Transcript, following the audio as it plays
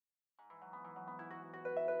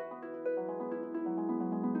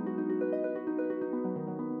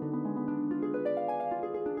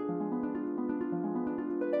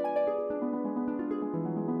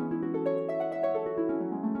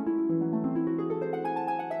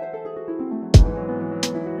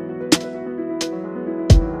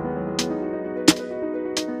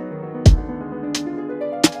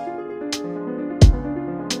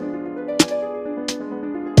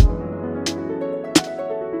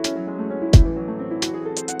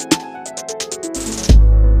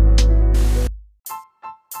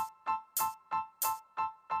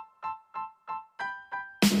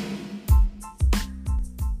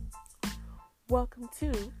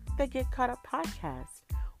to the Get Caught Up podcast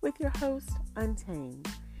with your host, Untamed,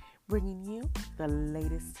 bringing you the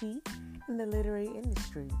latest tea in the literary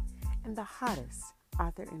industry and the hottest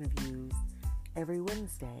author interviews every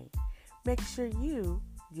Wednesday. Make sure you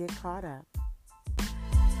get caught up.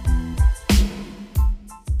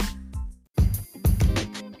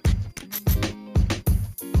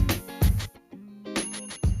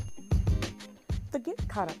 The Get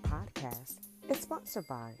Caught Up podcast is sponsored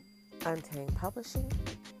by Untamed Publishing,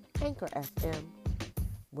 Anchor FM,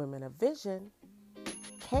 Women of Vision,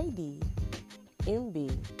 KD,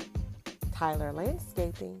 MB, Tyler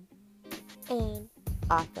Landscaping, and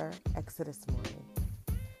author Exodus Morning.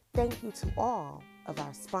 Thank you to all of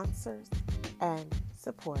our sponsors and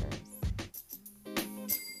supporters.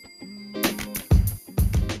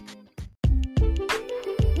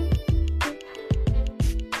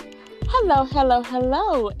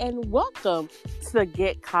 Hello, and welcome to the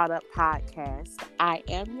Get Caught Up podcast. I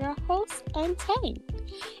am your host, Untamed,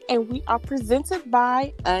 and we are presented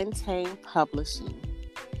by Untamed Publishing.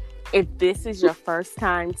 If this is your first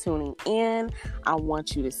time tuning in, I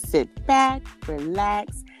want you to sit back,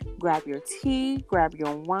 relax, grab your tea, grab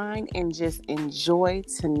your wine, and just enjoy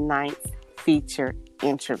tonight's featured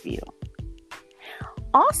interview.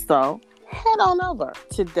 Also, head on over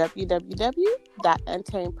to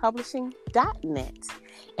www.untamedpublishing.net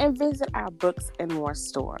and visit our books and more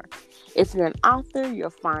store. If you're an author, you'll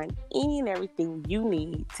find any and everything you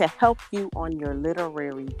need to help you on your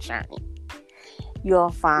literary journey.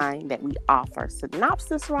 You'll find that we offer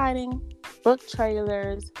synopsis writing, book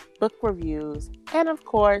trailers, book reviews, and of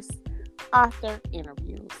course, author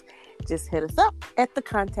interviews. Just hit us up at the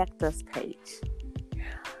Contact Us page.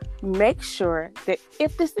 Make sure that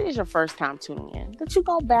if this is your first time tuning in, that you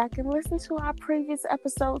go back and listen to our previous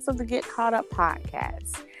episodes of the Get Caught Up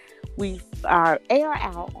podcast. We air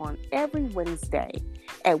out on every Wednesday.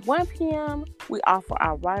 At 1 p.m., we offer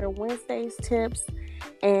our Writer Wednesdays tips.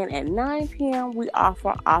 And at 9 p.m., we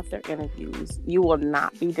offer author interviews. You will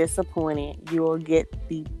not be disappointed. You will get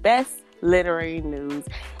the best literary news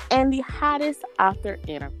and the hottest author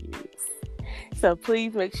interviews. So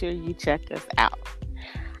please make sure you check us out.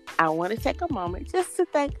 I want to take a moment just to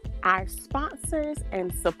thank our sponsors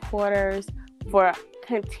and supporters for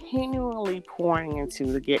continually pouring into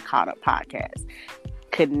the Get Caught Up podcast.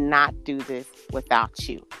 Could not do this without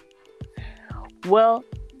you. Well,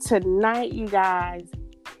 tonight, you guys,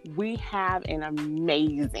 we have an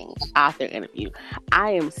amazing author interview.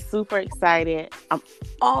 I am super excited. I'm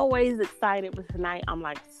always excited, but tonight I'm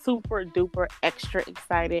like super duper extra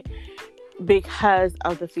excited because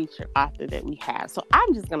of the featured author that we have. So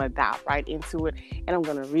I'm just going to dive right into it, and I'm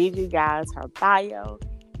going to read you guys her bio,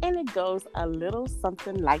 and it goes a little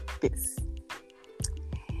something like this.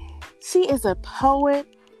 She is a poet,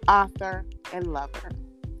 author, and lover.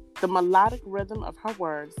 The melodic rhythm of her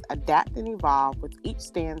words adapt and evolve with each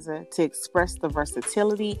stanza to express the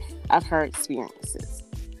versatility of her experiences.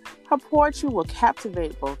 Her poetry will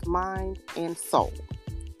captivate both mind and soul.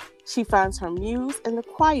 She finds her muse in the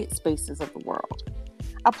quiet spaces of the world,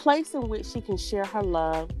 a place in which she can share her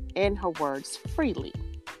love and her words freely.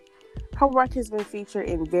 Her work has been featured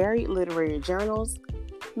in varied literary journals,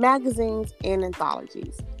 magazines, and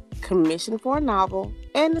anthologies, commissioned for a novel,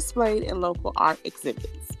 and displayed in local art exhibits.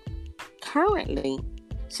 Currently,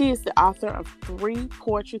 she is the author of 3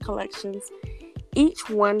 poetry collections. Each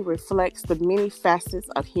one reflects the many facets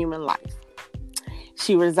of human life.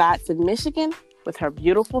 She resides in Michigan with her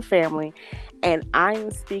beautiful family, and I am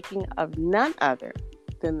speaking of none other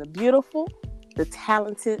than the beautiful, the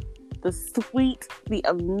talented, the sweet, the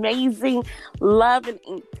amazing, love and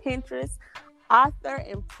Pinterest author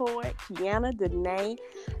and poet Kiana Donae.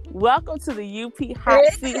 Welcome to the UP Hot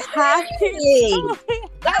Seat. Hi.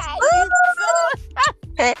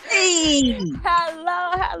 Hey.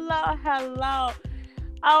 Hello.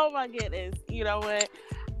 Oh my goodness. You know what?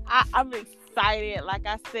 I'm excited. Like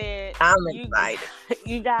I said, I'm excited.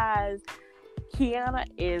 You guys, Kiana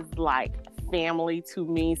is like family to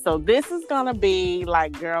me. So this is going to be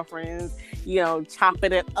like girlfriends,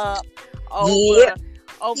 chopping it up over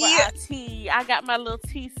our tea. I got my little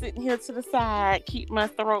tea sitting here to the side, keep my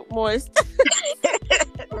throat moist.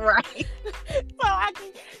 Right. So I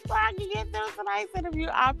can get through tonight's interview.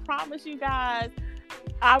 I promise you guys,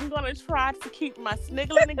 I'm going to try to keep my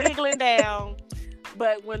sniggling and giggling down.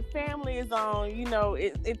 But when family is on,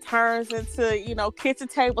 it turns into, kitchen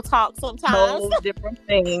table talk sometimes. Whole different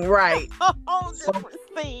thing, right. A whole different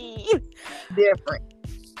scene. Different.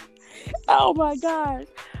 Oh my gosh.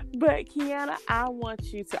 But Kiana, I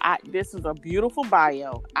want you to, this is a beautiful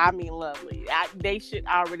bio. I mean, lovely. They should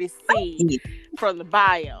already see from the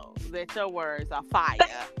bio that your words are fire.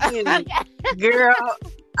 Girl,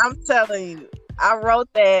 I'm telling you, I wrote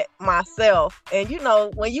that myself. And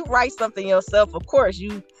when you write something yourself, of course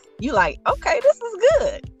you like, okay, this is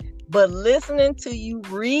good. But listening to you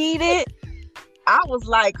read it, I was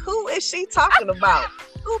like, who is she talking about?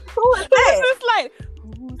 Who is that? It's like,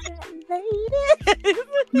 who's that lady?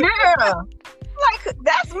 Yeah. Like,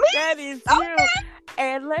 that's me. That is okay. you.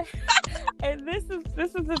 And this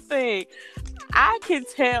is the thing. I can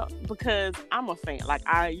tell because I'm a fan. Like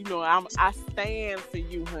I stand for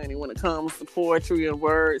you, honey, when it comes to poetry and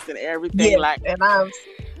words and everything. Yeah, like, and I'm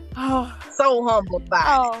so humbled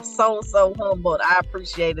by it. So humbled. I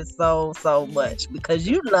appreciate it so much because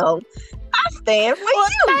I stand for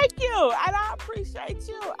you. Thank you, and I appreciate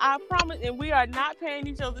you. I promise, and we are not paying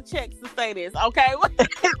each other checks to say this, okay?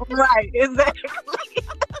 Right, exactly.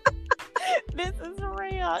 This is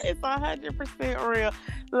real. It's 100% real.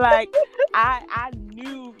 Like I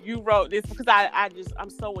knew you wrote this because I'm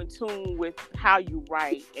so in tune with how you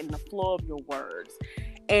write and the flow of your words,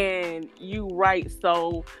 and you write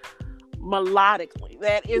so melodically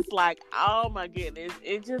that it's like, oh my goodness,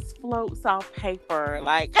 it just floats off paper.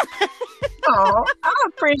 Like, oh, I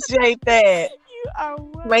appreciate that. You are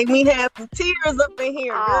welcome. Make me have some tears up in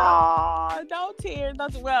here, girl. Oh, no tears.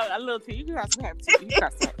 Well, a little tear. You can have some happy tears. You can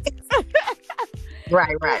have some happy tears.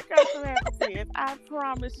 Right. You can have some happy tears. I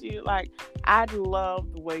promise you. Like, I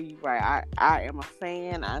love the way you write. I am a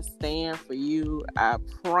fan. I stand for you. I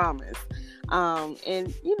promise.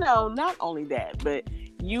 And not only that, but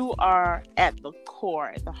you are at the core,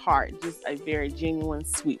 at the heart, just a very genuine,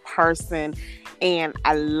 sweet person. And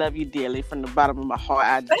I love you dearly from the bottom of my heart.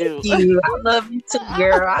 I do. Thank you. I love you too,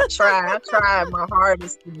 girl. I try my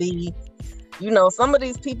hardest to be. Some of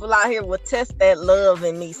these people out here will test that love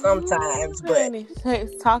in me sometimes, but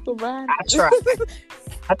let's talk about it.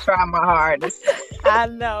 I try my hardest. I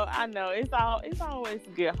know. It's always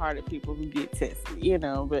good-hearted people who get tested,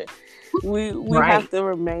 but we right. have to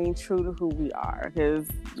remain true to who we are, because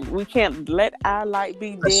we can't let our light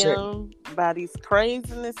be dimmed by these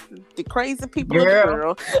the crazy people of the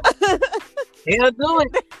world. They'll do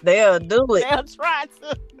it. They'll try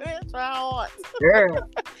hard. Girl.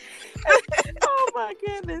 Oh my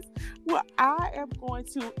goodness. Well, I am going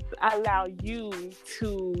to allow you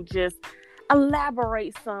to just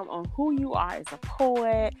elaborate some on who you are as a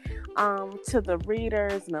poet, to the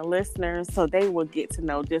readers and the listeners, so they will get to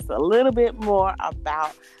know just a little bit more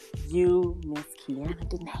about you, Miss Kiana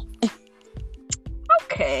Donae.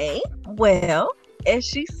 Okay. Well, as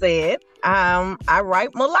she said, I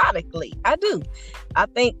write melodically. I do. I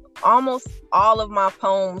think almost all of my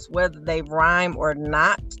poems, whether they rhyme or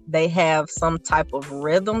not, they have some type of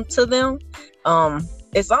rhythm to them.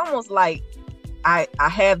 It's almost like I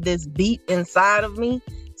have this beat inside of me.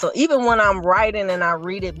 So even when I'm writing and I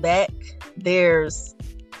read it back, there's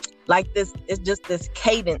like this, it's just this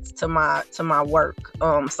cadence to my work.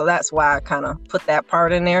 So that's why I kind of put that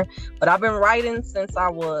part in there. But I've been writing since I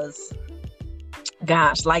was,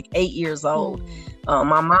 like 8 years old.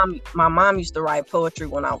 My mom used to write poetry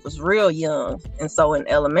when I was real young. And so in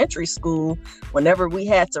elementary school, whenever we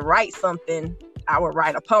had to write something, I would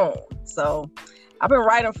write a poem. So I've been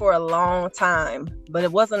writing for a long time, but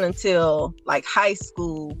it wasn't until like high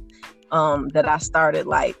school that I started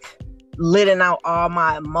like letting out all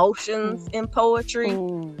my emotions in poetry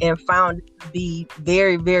and found it to be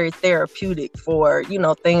very, very therapeutic for,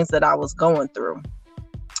 things that I was going through.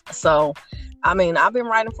 So, I've been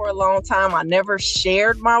writing for a long time. I never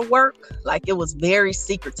shared my work. Like, it was very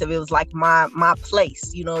secretive. It was like my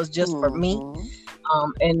place, it's just for me.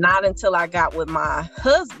 And not until I got with my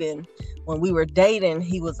husband, when we were dating,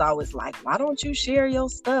 he was always like, why don't you share your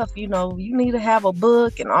stuff? You need to have a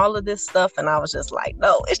book and all of this stuff. And I was just like,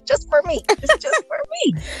 no, it's just for me. It's just for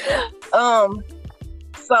me.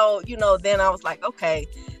 So, then I was like, okay,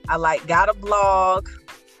 I got a blog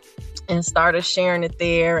and started sharing it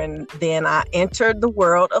there. And then I entered the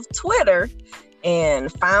world of Twitter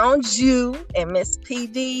and found you and Miss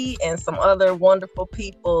PD and some other wonderful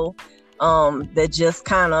people that just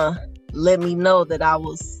kind of let me know that I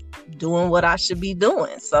was doing what I should be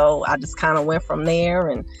doing. So I just kind of went from there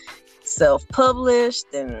and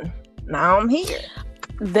self-published, and now I'm here.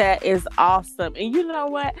 That is awesome. And you know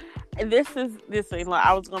what? This thing, like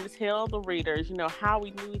I was going to tell the readers, how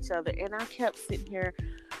we knew each other. And I kept sitting here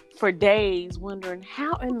for days wondering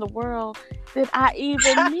how in the world did I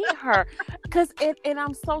even meet her? Because and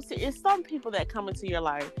I'm so serious. It's some people that come into your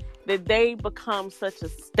life that they become such a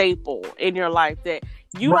staple in your life that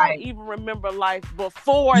you don't Right. even remember life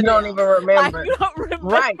before You them. don't even Like remember. you don't remember.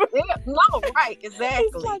 Right. Yeah, no, right. It's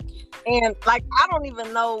Exactly. like, And like, I don't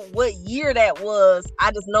even know what year that was.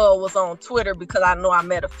 I just know it was on Twitter because I know I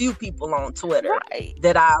met a few people on Twitter right.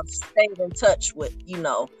 that I've stayed in touch with, you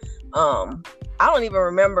know. I don't even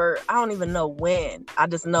remember. I don't even know when. I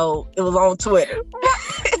just know it was on Twitter.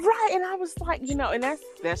 Right. And I was like, you know, and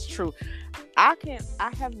that's true. I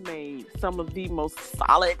have made some of the most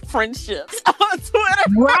solid friendships on Twitter.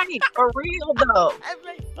 Right. For real though. I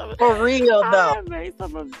have made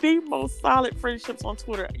some of the most solid friendships on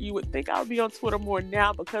Twitter. You would think I would be on Twitter more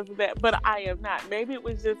now because of that, but I am not. Maybe it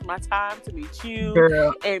was just my time to meet you,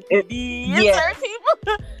 girl, and PD and yes. certain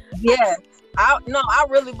people. Yes. I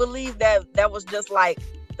really believe that was just like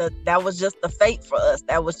that was just the fate for us.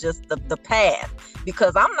 That was just the path,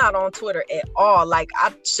 because I'm not on Twitter at all. Like,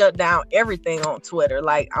 I shut down everything on Twitter.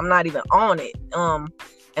 Like, I'm not even on it.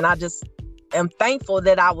 And I just am thankful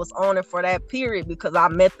that I was on it for that period, because I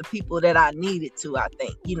met the people that I needed to, I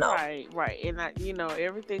think, you know. Right. And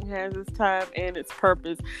everything has its time and its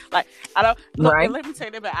purpose. Like, I don't look, right. And let me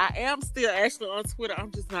tell you that, I am still actually on Twitter.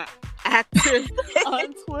 I'm just not active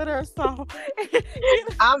on Twitter. So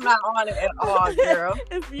I'm not on it at all, girl.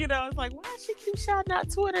 It's like, why she keep shouting out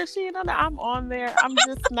Twitter? I'm on there. I'm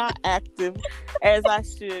just not active as I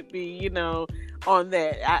should be, on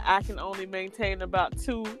that. I can only maintain about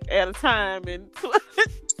 2 at a time, and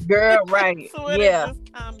girl, right. Twitter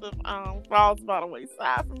just kind of falls by the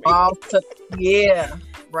wayside for me. Yeah,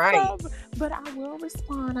 right. So, but I will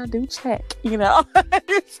respond. I do check,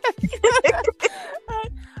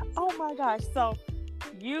 Oh my gosh. So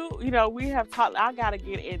we have talked. I gotta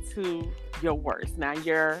get into your worst. Now,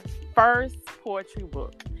 your first poetry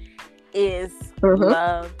book is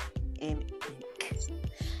Love in Ink.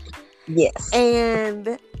 Yes.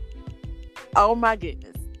 And oh my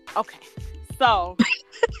goodness. Okay. So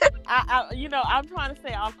I'm trying to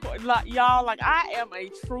say, y'all, like, I am a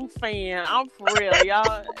true fan. I'm for real.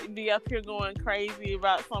 Y'all be up here going crazy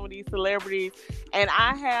about some of these celebrities, and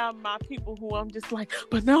I have my people who I'm just like,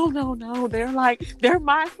 but no, they're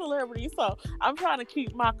my celebrities. So I'm trying to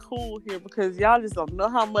keep my cool here, because y'all just don't know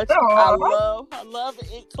how much I love the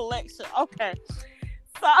Ink collection. Okay,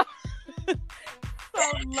 so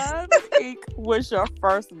Love and Ink was your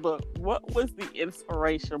first book. What was the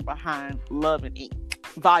inspiration behind Love and Ink?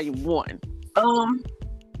 Volume 1.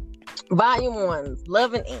 Volume 1,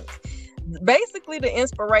 Love and Ink. Basically, the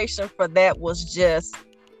inspiration for that was just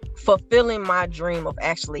fulfilling my dream of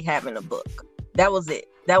actually having a book. That was it.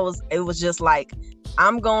 It was just like,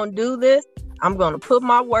 I'm going to do this. I'm going to put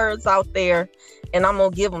my words out there, and I'm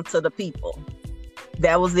going to give them to the people.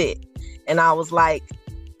 That was it. And I was like,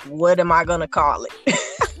 what am I going to call it?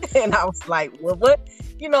 And I was like, well, what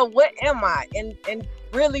am I? And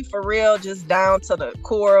really, for real, just down to the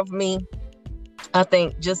core of me, I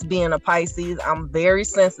think just being a Pisces, I'm very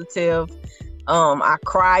sensitive. I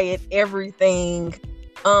cry at everything.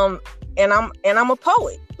 And I'm a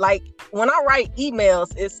poet. Like, when I write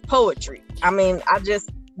emails, it's poetry. I mean,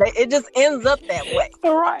 it just ends up that way.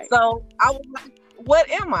 Right. So I was like, what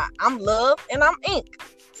am I? I'm love and I'm ink.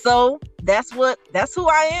 So that's who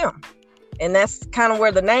I am. And that's kind of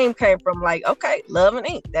where the name came from. Like, okay, Love and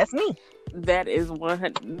Ink. That's me. That is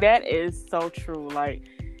that is so true. Like,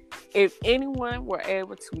 if anyone were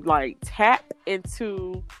able to, like, tap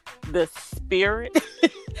into the spirit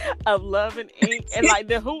of Love and Ink, and like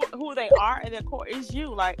who they are at their core, is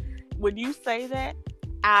you. Like, when you say that,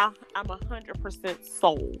 I'm 100%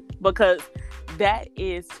 sold, because that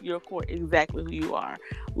is your core, exactly who you are,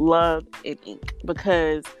 Love and Ink,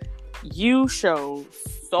 because you show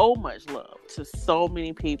so much love to so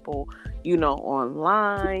many people,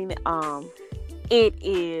 online. It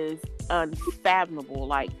is unfathomable.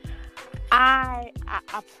 Like, I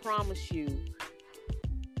promise you,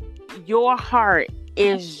 your heart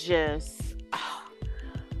is just.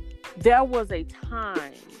 There was a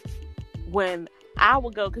time when I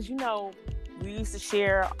would go, because we used to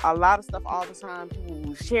share a lot of stuff all the time. People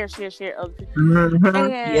would share other people. Mm-hmm.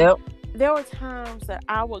 And yep. There were times that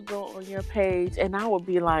I would go on your page and I would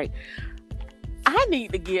be like, I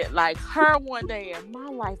need to get like her one day in my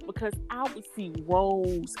life, because I would see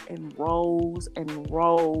rows and rows and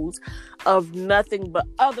rows of nothing but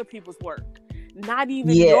other people's work. Not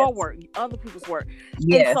even your work, other people's work.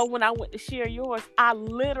 Yes. And so when I went to share yours, there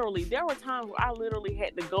were times where I literally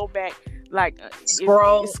had to go back like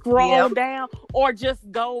Scroll down, or just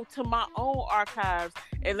go to my own archives.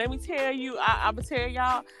 And let me tell you, I'm gonna tell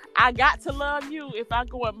y'all, I got to love you if I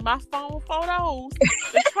go at my phone photos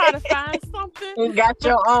to try to find something. You got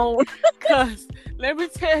your own. Cause let me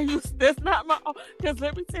tell you, that's not my own. Cause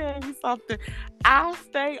let me tell you something, I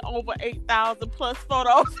stay over 8,000 plus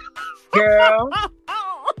photos. Girl.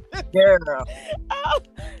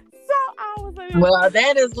 So I was like, well,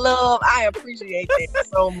 that is love. I appreciate that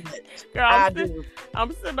so much. Girl,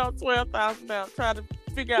 I'm sitting on 12,000 now, trying to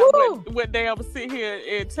figure out what day I'm gonna sit here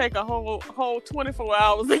and take a whole 24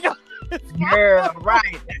 hours. Girl,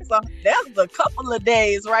 right? That's a couple of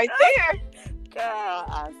days right there. Girl,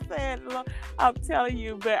 I said, I'm telling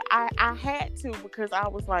you, but I had to, because I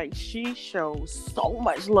was like, she shows so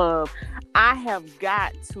much love. I have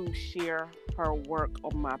got to share her work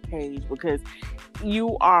on my page, because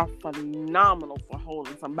you are phenomenal for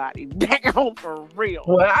holding somebody down, for real.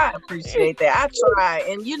 Well, I appreciate that. I try,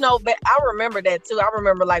 and but I remember that too. I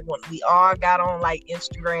remember like when we all got on like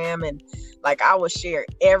Instagram, and like I would share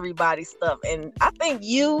everybody's stuff, and I think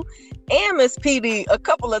you and Miss PD a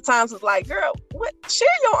couple of times was like, "Girl, what? Share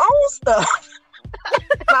your own stuff."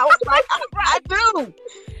 And I was like, I do.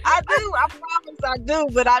 I promise I do.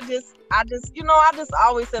 But I just, I just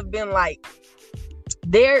always have been like,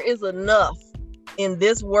 there is enough in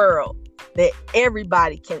this world that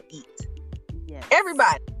everybody can eat. Yes.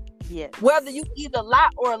 Everybody. Yes. Whether you eat a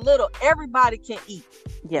lot or a little, everybody can eat.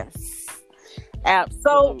 Yes.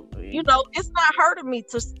 Absolutely. So, it's not hurting me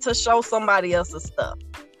to show somebody else's stuff.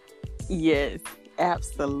 Yes.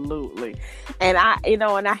 Absolutely. And I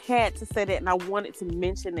had to say that, and I wanted to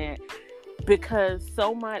mention that because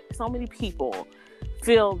so many people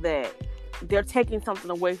feel that they're taking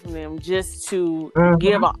something away from them just to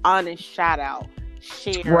give an honest shout out,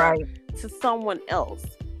 share to someone else,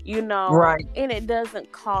 right? And it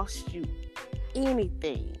doesn't cost you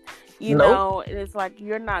anything. And it's like,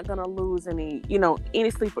 you're not gonna lose any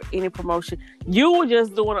sleep or any promotion. You were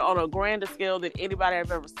just doing it on a grander scale than anybody I've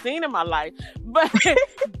ever seen in my life. But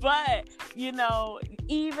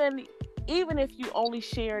even if you only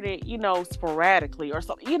shared it, sporadically or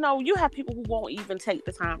something, you have people who won't even take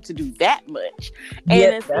the time to do that much.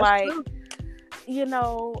 And it's like, true.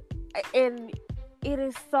 And it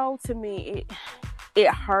is so, to me, it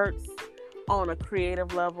hurts on a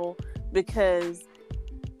creative level, because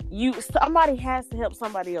somebody has to help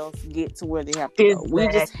somebody else get to where they have to go. We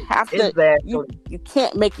just have to. You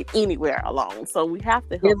can't make it anywhere alone. So we have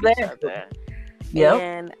to help each other. Yep.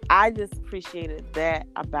 And I just appreciated that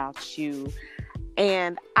about you.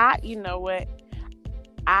 And you know what?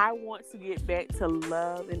 I want to get back to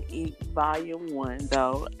Love and Eat Volume 1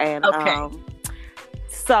 though. And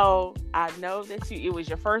so I know that it was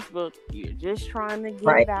your first book. You're just trying to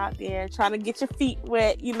get it out there, trying to get your feet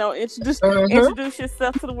wet, introduce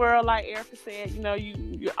yourself to the world. Like Erica said,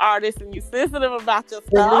 you're artist and you're sensitive about your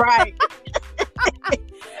stuff. Right.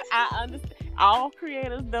 I understand. All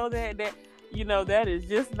creators know that that is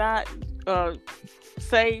just not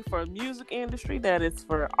say for music industry, that is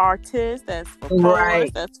for artists, that's for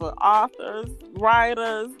poets, that's for authors,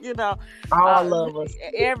 writers, all of us.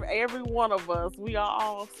 Every one of us, we are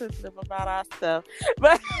all sensitive about our stuff.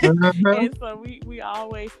 But and so we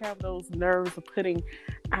always have those nerves of putting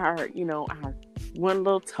our one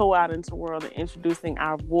little toe out into the world and introducing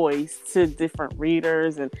our voice to different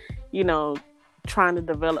readers, and trying to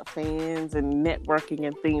develop fans and networking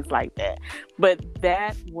and things like that. But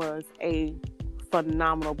that was a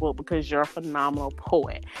phenomenal book, because you're a phenomenal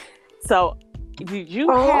poet. So did you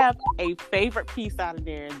have a favorite piece out of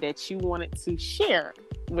there that you wanted to share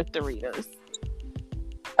with the readers?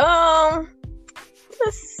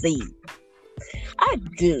 Let's see. I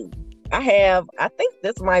do. I think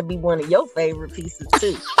this might be one of your favorite pieces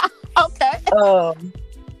too. Okay.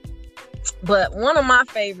 But one of my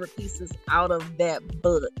favorite pieces out of that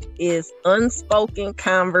book is Unspoken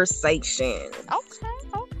Conversations. Okay.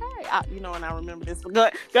 And I remember this. Go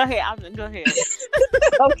ahead. Go ahead.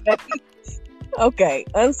 Okay.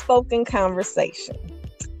 Unspoken Conversation.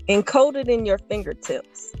 Encoded in your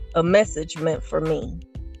fingertips, a message meant for me.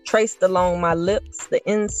 Traced along my lips, the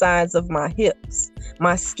insides of my hips.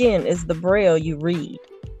 My skin is the braille you read.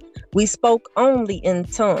 We spoke only in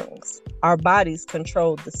tongues. Our bodies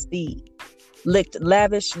controlled the speed. Licked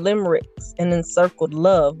lavish limericks and encircled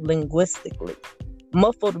love linguistically.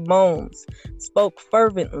 Muffled moans spoke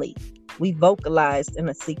fervently. We vocalized in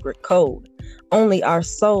a secret code only our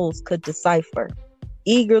souls could decipher.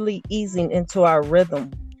 Eagerly easing into our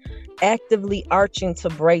rhythm, actively arching to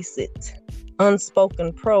brace it.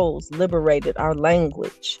 Unspoken prose liberated our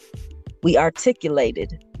language. We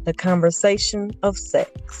articulated the conversation of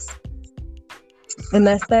sex. And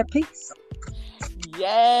that's that piece.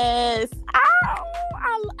 Yes. Oh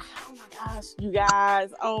my gosh, you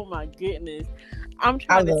guys. Oh my goodness. I'm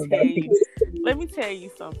trying to tell you. Let me tell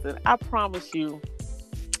you something. I promise you,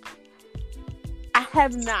 I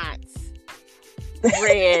have not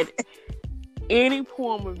read any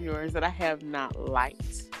poem of yours that I have not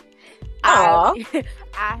liked. I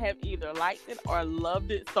have either liked it or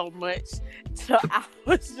loved it so much till I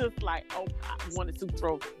was just like, oh, I wanted to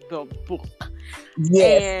throw the book.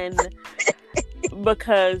 Yes. And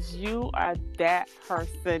because you are that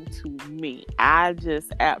person to me, I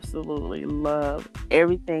just absolutely love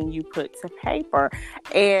everything you put to paper.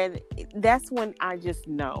 And that's when I just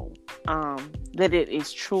know that it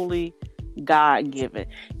is truly God-given.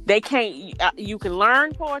 They can't, you can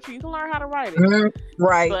learn poetry, you can learn how to write it,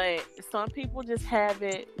 right? But some people just have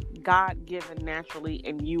it God-given naturally,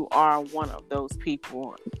 and you are one of those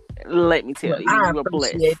people. Let me tell you, I you are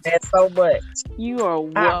blessed. Appreciate that so much. You are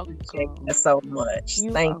welcome. I appreciate that so much.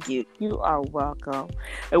 Thank you. You are welcome.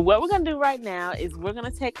 And what we're going to do right now is we're going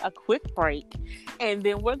to take a quick break, and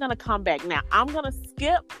then we're going to come back. Now, I'm going to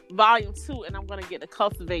skip volume 2, and I'm going to get to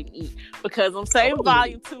Cultivate and Eat, because I'm saving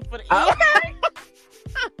volume 2 for the end. Okay.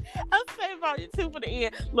 I'm saving volume 2 for the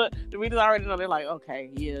end. Look, the readers already know. They're like,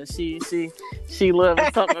 okay, yeah, she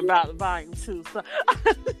loving something about volume 2.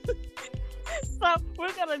 So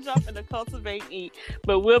we're going to jump into Cultivate and Eat,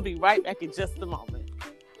 but we'll be right back in just a moment.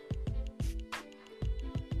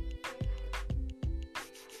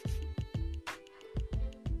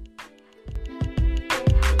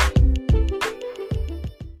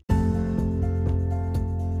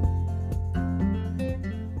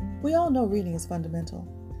 We all know reading is fundamental.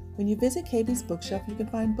 When you visit KB's Bookshelf, you can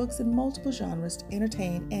find books in multiple genres to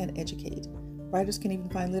entertain and educate. Writers can even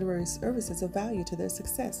find literary services of value to their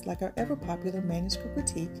success, like our ever-popular manuscript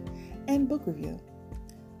critique and book review.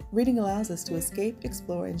 Reading allows us to escape,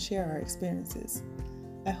 explore, and share our experiences.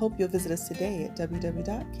 I hope you'll visit us today at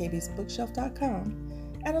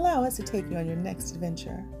www.kbsbookshelf.com and allow us to take you on your next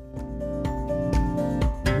adventure.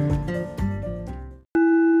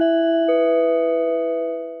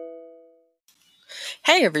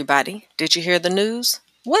 Hey everybody, did you hear the news?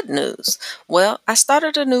 What news? Well, I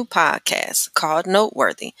started a new podcast called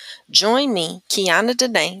Noteworthy. Join me, Kiana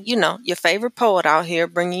Donae, your favorite poet out here,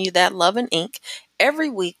 bringing you that love and ink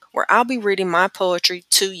every week, where I'll be reading my poetry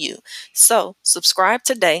to you. So subscribe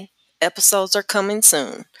today. Episodes are coming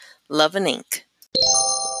soon. Love and ink.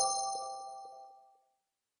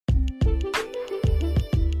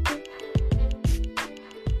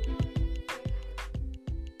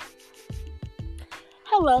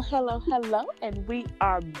 Hello, and we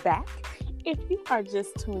are back. If you are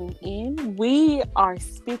just tuning in, we are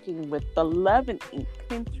speaking with the Love and Ink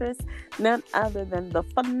Pinterest, none other than the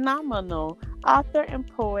phenomenal author and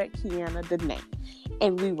poet Kiana Donae.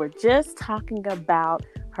 And we were just talking about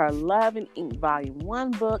her Love and Ink Volume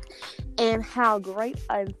 1 book and how great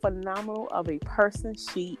and phenomenal of a person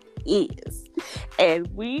she is. And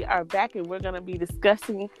we are back, and we're going to be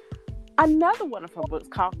discussing another one of her books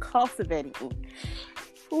called Cultivating Ink.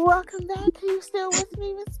 Welcome back. Are you still with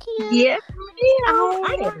me, Miss Kiana? Yes, ma'am.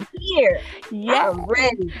 I am here. Yes. I'm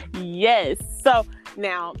ready. Yes. So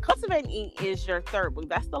now, Cultivating Ink is your third book.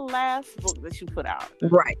 That's the last book that you put out.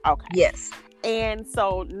 Right. Okay. Yes. And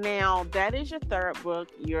so now that is your third book.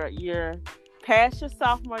 You're past your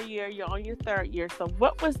sophomore year. You're on your third year. So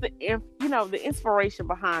what was the inspiration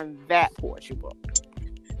behind that poetry book?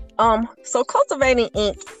 So Cultivating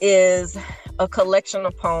Ink is a collection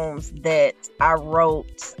of poems that I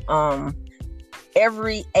wrote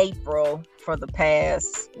every April for the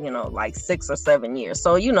past, like 6 or 7 years.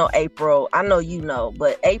 So, April, I know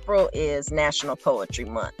but April is National Poetry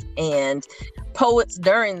Month. And poets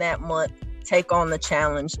during that month take on the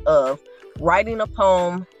challenge of writing a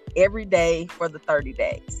poem every day for the 30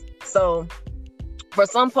 days. So for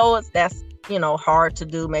some poets, that's, hard to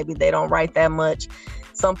do. Maybe they don't write that much.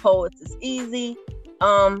 Some poets it's easy.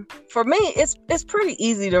 For me, it's pretty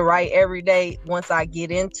easy to write every day once I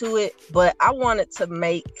get into it, but I wanted to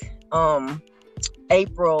make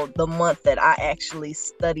April the month that I actually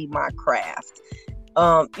study my craft.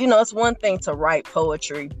 It's one thing to write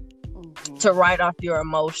poetry, to write off your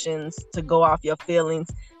emotions, to go off your feelings,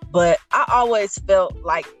 but I always felt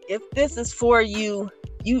like if this is for you,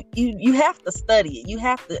 you have to study it. You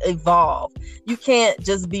have to evolve. You can't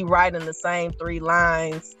just be writing the same 3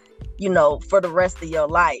 lines, for the rest of your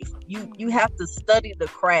life. You have to study the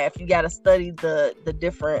craft. You got to study the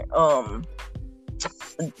different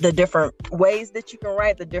ways that you can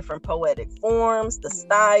write, the different poetic forms, the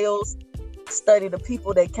styles. Study the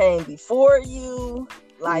people that came before you.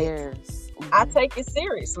 Like, yes. I take it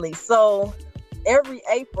seriously. So every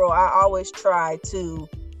April, I always try to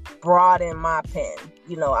broaden my pen.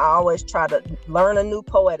 I always try to learn a new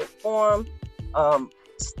poetic form,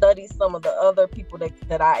 study some of the other people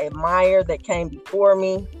that I admire that came before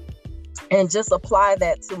me, and just apply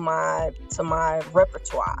that to my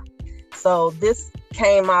repertoire. So this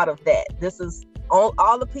came out of that. This is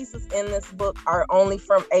all the pieces in this book are only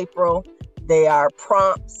from April. They are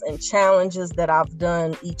prompts and challenges that I've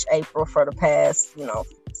done each April for the past,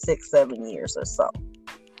 6-7 years or so.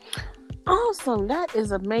 Awesome. That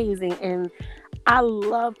is amazing. And I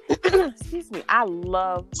love, excuse me, I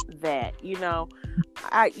love that,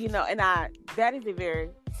 that is a very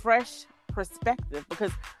fresh perspective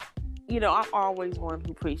because, I'm always one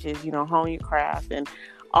who preaches, hone your craft and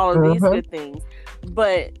all of these good things.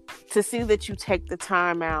 But to see that you take the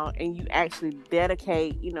time out and you actually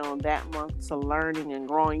dedicate, that month to learning and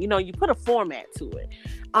growing, you put a format to it.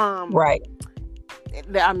 Right.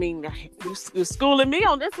 I mean, you're schooling me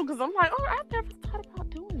on this one because I'm like, I've never thought about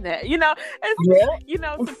doing that.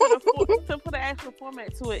 To put an actual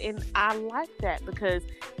format to it, and I like that because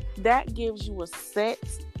that gives you a set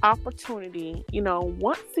opportunity,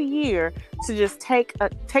 once a year to just take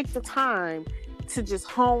the time to just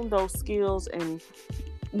hone those skills and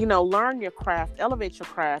learn your craft, elevate your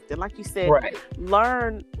craft, and like you said, right,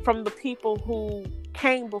 learn from the people who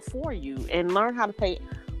came before you and learn how to pay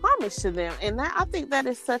homage to them. And I think that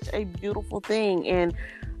is such a beautiful thing, and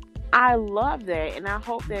I love that. And I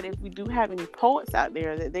hope that if we do have any poets out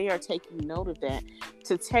there, that they are taking note of that,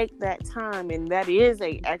 to take that time. And that is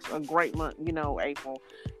actually a great month. April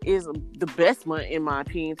is the best month in my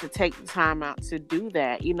opinion to take the time out to do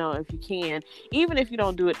that, if you can, even if you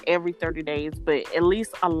don't do it every 30 days, but at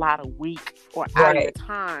least a lot a week or out of your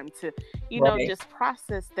time to just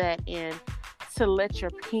process that and to let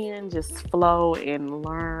your pen just flow and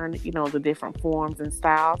learn, the different forms and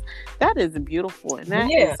styles. That is beautiful. And that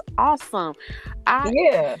is awesome. And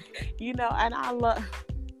I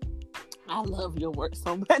love your work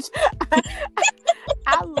so much.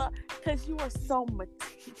 I love, because you are so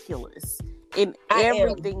meticulous in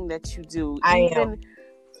everything that you do. Even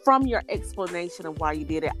from your explanation of why you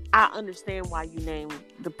did it, I understand why you named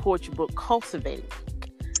the poetry book Cultivating.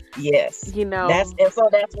 Yes. That's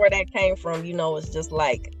where that came from. It's just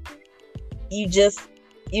like,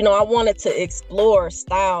 I wanted to explore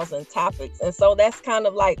styles and topics. And so that's kind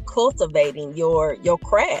of like cultivating your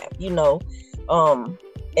craft,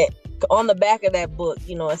 on the back of that book,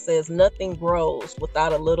 it says nothing grows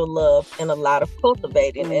without a little love and a lot of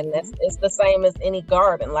cultivating. Mm-hmm. And it's the same as any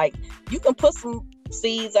garden. Like, you can put some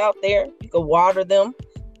seeds out there, you can water them,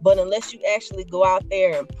 but unless you actually go out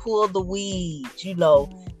there and pull the weeds,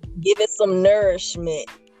 give it some nourishment,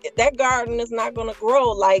 that garden is not going to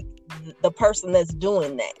grow like the person that's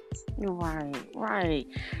doing that. Right.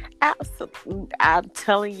 Absolutely. I'm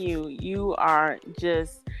telling you, you are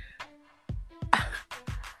just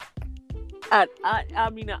a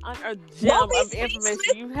gem of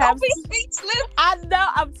information. You have. Don't be speechless. I know.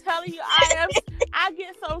 I'm telling you, I am. I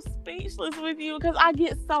get so speechless with you because I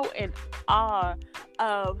get so in awe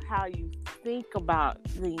of how you think about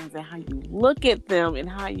things and how you look at them and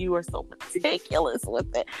how you are so meticulous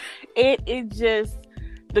with it. It just,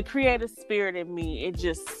 the creative spirit in me, it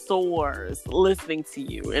just soars listening to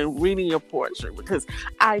you and reading your poetry because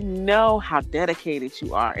I know how dedicated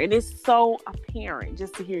you are. And it's so apparent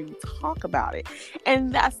just to hear you talk about it.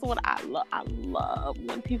 And that's what I love. I love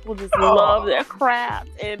when people just love their craft,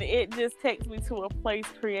 and it just takes me to a place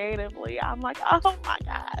creatively. I'm like, oh my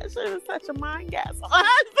gosh, it is such a mind gas.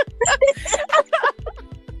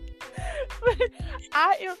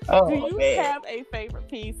 Do you have a favorite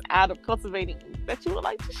piece out of Cultivating that you would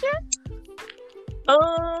like to share?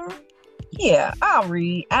 Yeah, I'll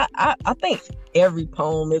read. I think every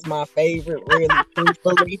poem is my favorite, really,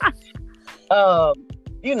 truthfully.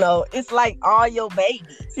 It's like all your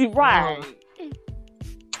babies. Right.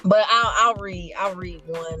 But I'll read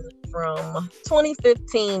one from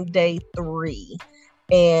 2015, day 3.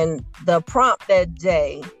 And the prompt that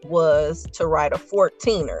day was to write a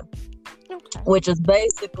 14er. Okay. Which is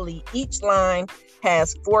basically each line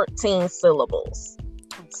has 14 syllables.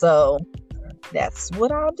 So that's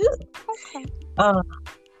what I'll do. Okay.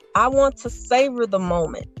 I want to savor the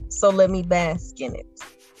moment, so let me bask in it.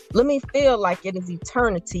 Let me feel like it is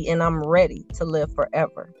eternity and I'm ready to live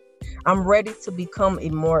forever. I'm ready to become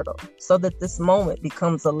immortal so that this moment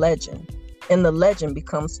becomes a legend and the legend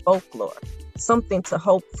becomes folklore, something to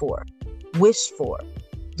hope for, wish for,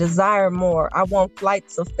 desire more. I want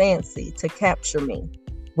flights of fancy to capture me,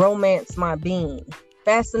 romance my being,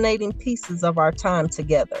 fascinating pieces of our time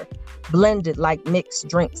together, blended like mixed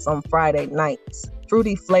drinks on Friday nights,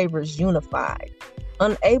 fruity flavors unified,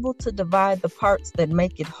 unable to divide the parts that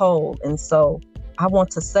make it whole. And so I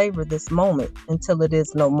want to savor this moment until it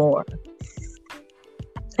is no more.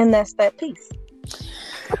 And that's that piece.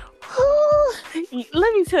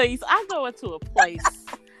 Let me tell you, so I go into a place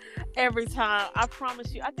every time. I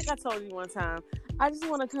promise you. I think I told you one time. I just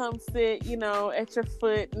want to come sit, at your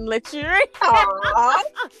foot and let you read. Aww.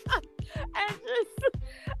 And just,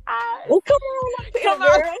 Well, come on up there,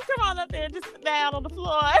 girl. Come on up there, just sit down on the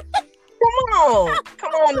floor.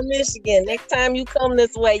 Come on to Michigan. Next time you come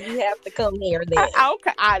this way, you have to come here then.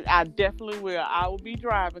 Okay, I definitely will. I will be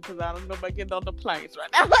driving because I don't know about getting on the planes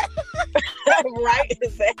right now. Right,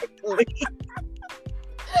 exactly.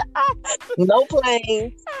 No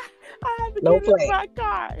planes. I have to No get in plane. my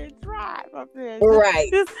car and drive up there.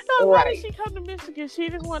 Right. Why did she come to Michigan? She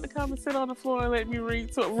didn't want to come and sit on the floor and let me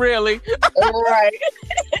read to it. Really? Right.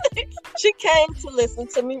 She came to listen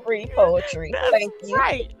to me read poetry. Thank you.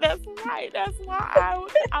 Right. That's right. That's why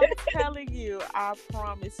I'm telling you. I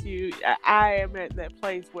promise you, I am at that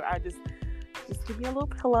place where I just give me a little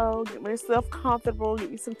pillow, get myself comfortable, get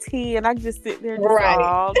me some tea, and I can just sit there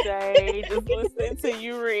all day, just listening to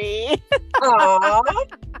you read. Aww.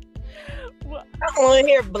 I want to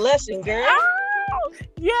hear blushing, girl. Oh,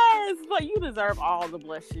 yes, but you deserve all the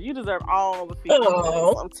blushing. You deserve all the feelings.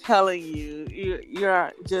 Oh. I'm telling you,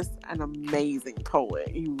 you're just an amazing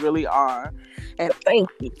poet. You really are. And thank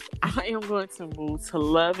you. I am going to move to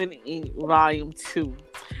Love and Ink Volume 2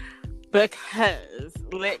 because,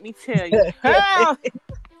 let me tell you,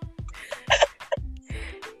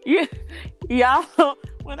 y'all,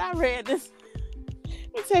 when I read this,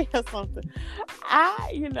 let me tell you something.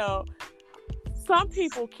 Some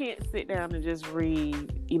people can't sit down and just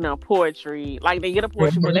read, poetry. Like they get a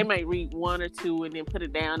poetry book, they might read one or two and then put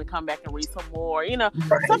it down and come back and read some more.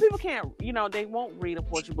 Right. Some people can't, they won't read a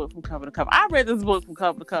poetry book from cover to cover. I read this book from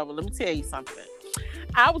cover to cover. Let me tell you something.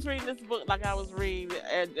 I was reading this book like I was reading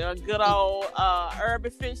at a good old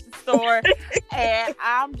Urban Fiction store, and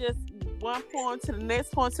I'm just one poem to the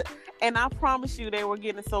next poem, and I promise you they were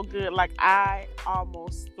getting so good. Like I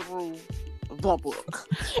almost threw the book,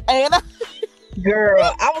 and. Girl,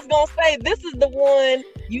 I was gonna say this is the one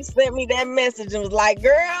you sent me that message and was like,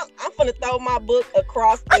 "Girl, I'm gonna throw my book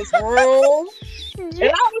across this room," and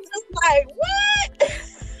I was just like,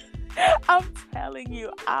 "What?" I'm telling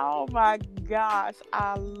you, oh my gosh,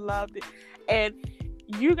 I loved it, and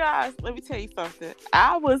you guys, let me tell you something.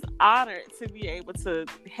 I was honored to be able to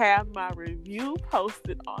have my review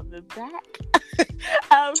posted on the back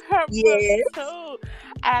of her book too.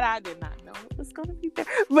 And I did not know it was going to be there,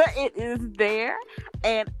 but it is there.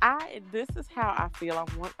 And this is how I feel. I'm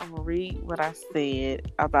going to read what I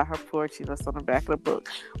said about her poetry that's on the back of the book.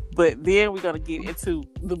 But then we're going to get into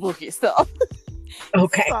the book itself.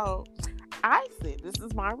 Okay. So I said, this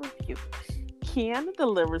is my review. Kiana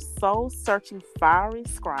delivers soul-searching, fiery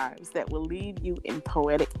scribes that will lead you in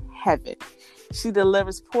poetic heaven. She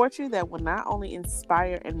delivers poetry that will not only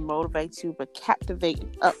inspire and motivate you, but captivate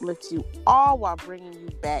and uplift you, all while bringing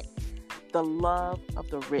you back the love of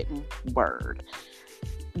the written word.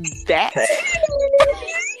 That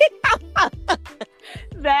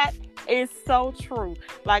is so true.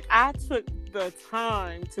 Like, I took the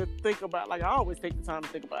time to think about, like I always take the time to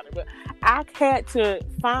think about it, but I had to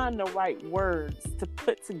find the right words to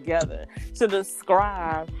put together to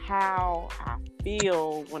describe how I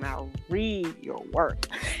feel when I read your work.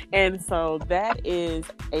 And so that is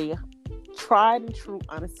a tried and true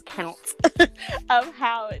honest account of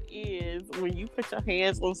how it is when you put your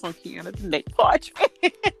hands on some Kiana Donae poetry.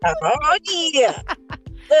 Oh yeah.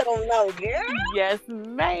 Let them know, girl. Yes,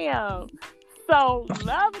 ma'am. So,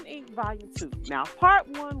 Love and Ink Volume 2. Now, Part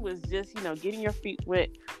 1 was just, getting your feet wet.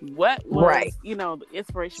 What was, the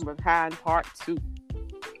inspiration behind Part 2?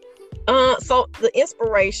 So the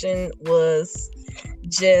inspiration was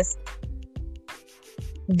just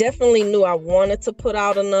definitely knew I wanted to put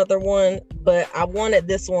out another one, but I wanted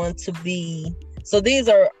this one to be. So these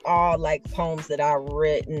are all like poems that I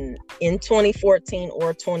written in 2014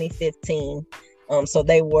 or 2015. So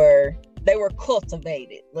they were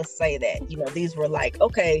cultivated. Let's say that, these were like,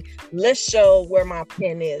 okay, let's show where my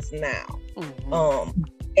pen is now. Mm-hmm.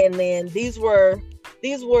 And then these were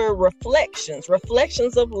reflections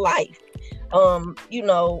of life.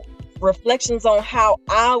 Reflections on how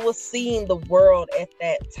I was seeing the world at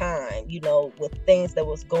that time, with things that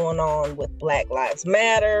was going on with Black Lives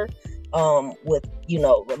Matter, with,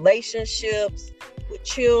 relationships, with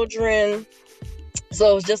children. So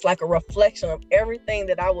it was just like a reflection of everything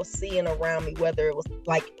that I was seeing around me, whether it was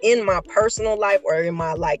like in my personal life or in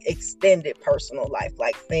my like extended personal life,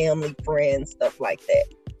 like family, friends, stuff like that.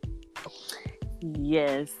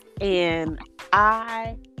 Yes. And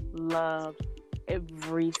I loved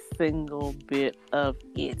every single bit of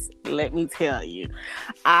it. Let me tell you,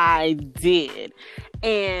 I did.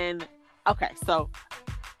 And okay, so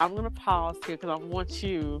I'm going to pause here because I want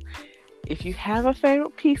you, if you have a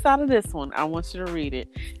favorite piece out of this one, I want you to read it.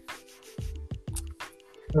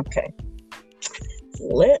 Okay.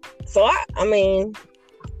 I mean,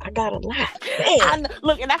 I got a lot. Man.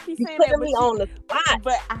 Look, and I keep saying that, but me on the spot.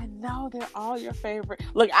 But I know they're all your favorite.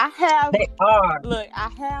 Look, I have. They are. Look, I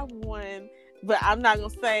have one, but I'm not gonna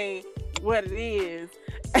say what it is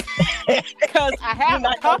because I have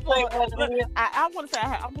a couple. Look, I want to say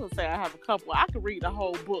I'm gonna say I have a couple. I could read the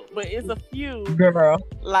whole book, but it's a few. Girl,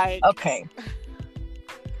 like okay.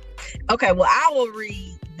 Well, I will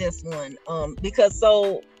read this one. Because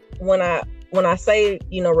so when I say,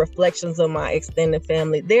 reflections of my extended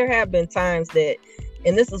family, there have been times that,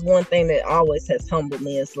 and this is one thing that always has humbled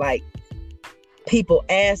me, is like people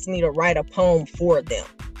ask me to write a poem for them.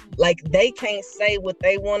 Like they can't say what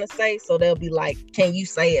they want to say, so they'll be like, can you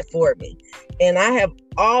say it for me? And I have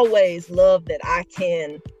always loved that I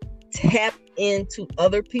can tap into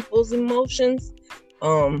other people's emotions.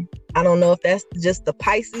 I don't know if that's just the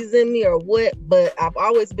Pisces in me or what, but I've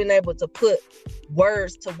always been able to put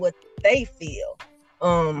words to what they feel.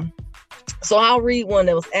 So I'll read one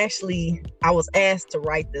that I was asked to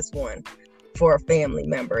write this one for a family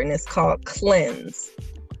member, and it's called Cleanse.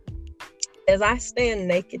 As I stand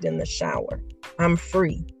naked in the shower, I'm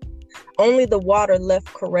free. Only the water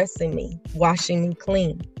left caressing me, washing me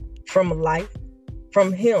clean from life,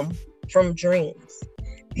 from him, from dreams.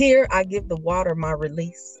 Here I give the water my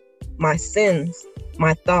release, my sins,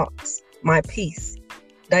 my thoughts, my peace.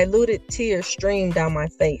 Diluted tears stream down my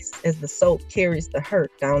face as the soap carries the hurt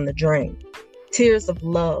down the drain. Tears of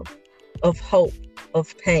love, of hope,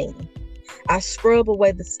 of pain. I scrub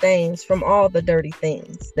away the stains from all the dirty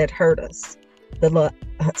things that hurt us. The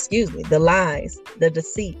lies, the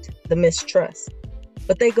deceit, the mistrust.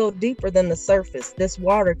 But they go deeper than the surface. This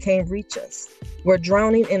water can't reach us. We're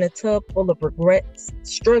drowning in a tub full of regrets,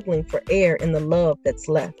 struggling for air in the love that's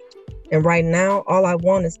left. And right now, all I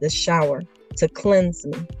want is this shower to cleanse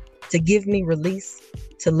me, to give me release,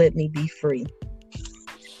 to let me be free.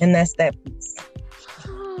 And that's that piece.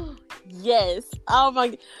 Yes. Oh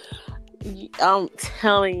my, I'm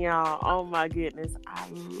telling y'all, oh my goodness, I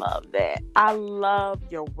love that. I love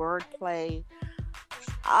your wordplay.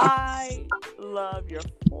 I love your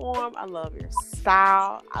form. I love your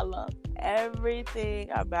style. I love everything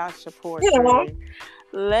about your poetry. Yeah.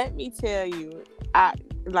 Let me tell you,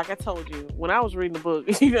 like I told you, when I was reading the book,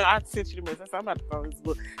 I sent you the message. I'm about to throw this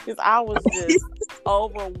book because I was just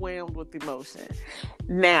overwhelmed with emotion.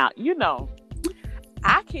 Now,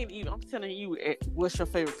 I can't even, I'm telling you, what's your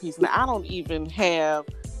favorite piece? Now, I don't even have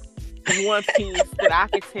one piece that I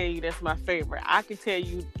can tell you that's my favorite. I can tell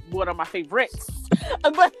you what are my favorites.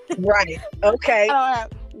 But right. Okay. I don't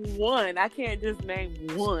have one. I can't just name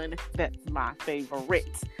one that's my favorite.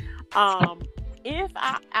 If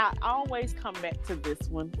I always come back to this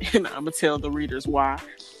one, and I'm going to tell the readers why.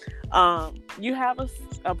 You have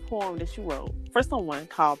a poem that you wrote, first on one,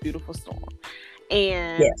 called Beautiful Storm.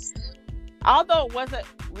 And yes. Although it wasn't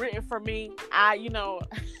written for me,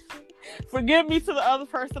 forgive me to the other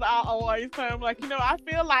person I always claim, I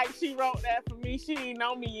feel like she wrote that for me. She didn't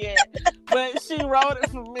know me yet, but she wrote it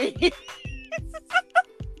for me.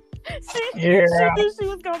 She knew she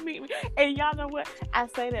was going to meet me. And y'all know what? I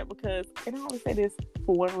say that because, and I only say this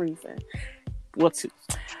for one reason. Well, two.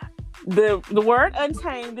 The word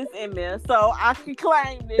untamed is in there, so I can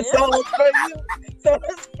claim this. So it's for you. So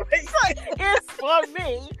it's for you. It's for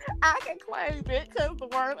me. I can claim it because the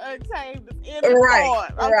word untamed is in the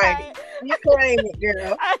poem. Okay? Right. You claim it,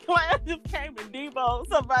 girl. I just came and deboed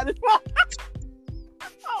somebody's phone.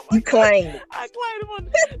 You claim it. I claim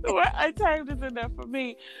it. The word untamed is in there for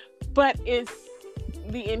me. But it's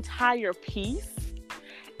the entire piece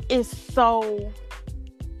is so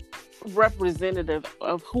representative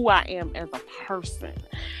of who I am as a person.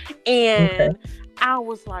 And I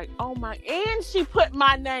was like, oh my, and she put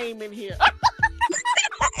my name in here.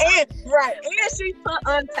 And she put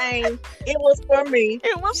untamed. It was for me.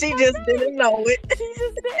 She just didn't know it. She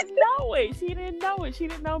just didn't know it. She didn't know it. She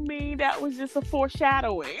didn't know me. That was just a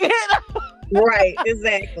foreshadowing. Right,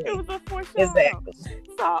 exactly. It was a foreshadowing. Exactly.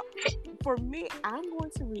 So for me, I'm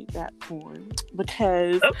going to read that poem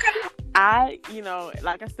because I,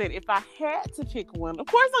 like I said, if I had to pick one, of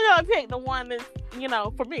course I'm going to pick the one that's,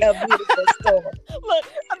 for me. A beautiful story. Look,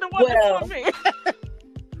 the one that's for me.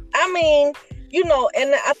 I mean,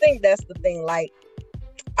 and I think that's the thing. Like,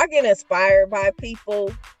 I get inspired by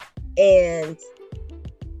people, and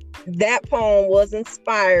that poem was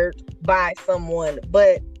inspired by someone,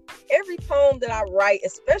 but every poem that I write,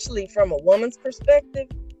 especially from a woman's perspective,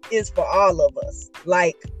 is for all of us.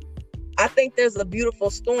 Like, I think there's a beautiful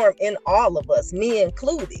storm in all of us, me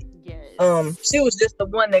included. Yes. She was just the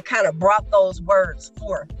one that kind of brought those words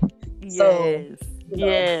forth. Yes. So,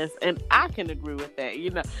 Yes. And I can agree with that.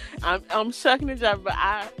 I'm shucking the job, but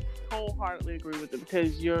I wholeheartedly agree with it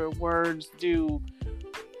because your words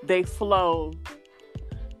they flow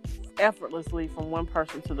effortlessly from one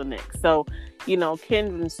person to the next. So,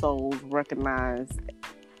 kindred souls recognize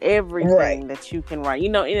everything that you can write.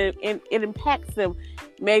 It impacts them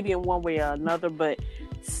maybe in one way or another, but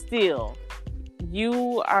still,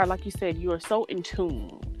 you are, like you said, you are so in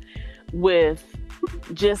tune with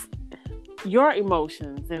just your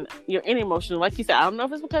emotions and your inner emotions. Like you said, I don't know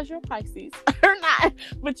if it's because you're a Pisces or not,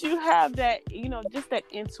 but you have that, just that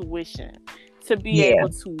intuition to be able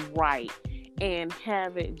to write and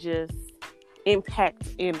have it just impact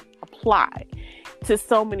and apply to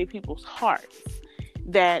so many people's hearts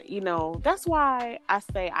that, that's why I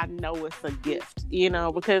say I know it's a gift,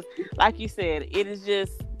 because like you said, it is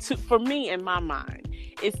just for me in my mind,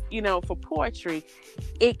 it's, for poetry,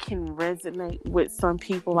 it can resonate with some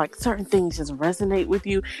people. Like certain things just resonate with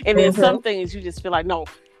you. And then some things you just feel like, no,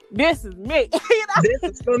 this is me. This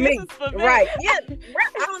is for me. Right. Yeah.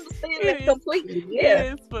 I understand that completely. Yeah.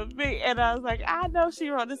 It is for me. And I was like, I know she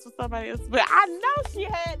wrote this for somebody else, but I know she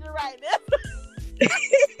had to write this.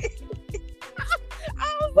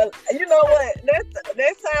 But you know what?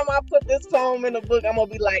 Next time I put this poem in the book, I'm gonna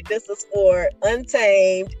be like, this is for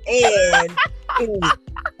Untamed and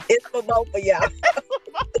it's for both of y'all.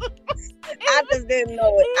 I just didn't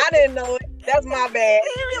know it. I didn't know it. That's my bad.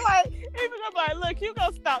 He be like, look, you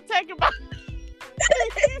gonna stop taking my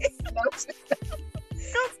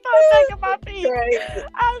piece. Right.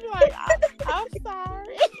 I'm like, I'm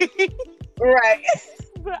sorry. Right.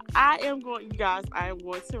 But I am going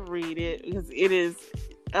to read it because it is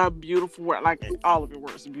a beautiful word. Like all of your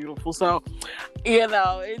words are beautiful. So,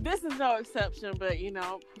 this is no exception, but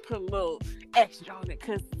put a little extra on it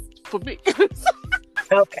because for me.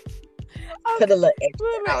 Okay. Put a little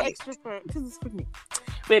extra because it's for me.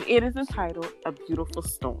 But it is entitled A Beautiful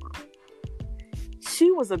Storm.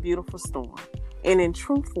 She was a beautiful storm, and in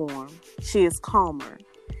true form, she is calmer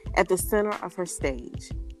at the center of her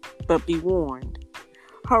stage. But be warned,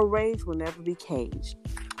 her rage will never be caged,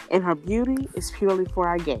 and her beauty is purely for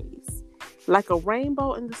our gaze. Like a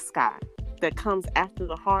rainbow in the sky that comes after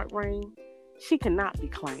the hard rain, she cannot be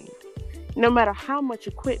claimed. No matter how much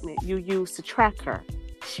equipment you use to track her,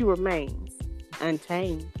 she remains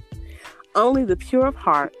untamed. Only the pure of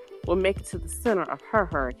heart will make it to the center of her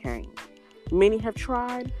hurricane. Many have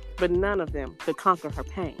tried, but none of them could conquer her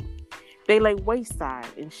pain. They lay wayside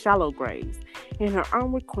in shallow graves, and her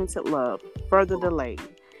unrequited love further delayed.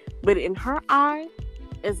 But in her eye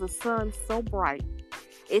is a sun so bright,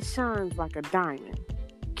 it shines like a diamond,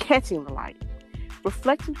 catching the light,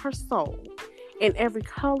 reflecting her soul in every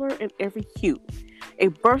color and every hue, a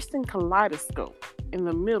bursting kaleidoscope in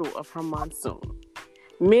the middle of her monsoon.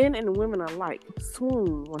 Men and women alike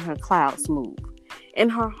swoon when her clouds move,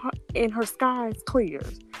 and her skies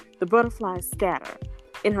clears, the butterflies scatter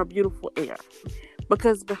in her beautiful air,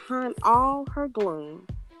 because behind all her gloom,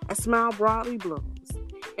 a smile broadly blooms,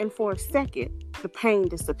 and for a second, the pain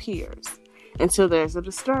disappears, until there's a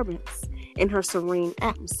disturbance in her serene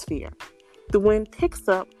atmosphere. The wind picks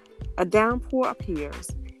up, a downpour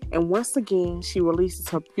appears, and once again she releases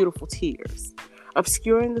her beautiful tears.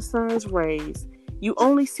 Obscuring the sun's rays, you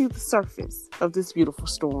only see the surface of this beautiful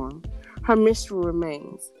storm. Her mystery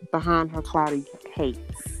remains behind her cloudy haze.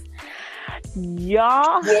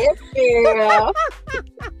 Y'all. Yes, girl.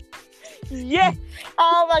 Yes.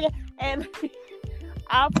 Oh my God. And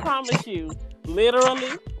I promise you,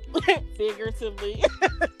 literally, figuratively,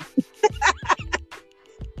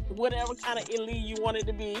 whatever kind of elite you want it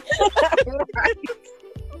to be. Right.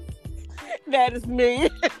 That is me.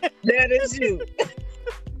 That is you.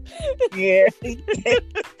 Yeah.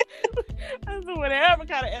 Whatever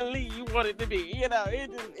kind of elite you want it to be,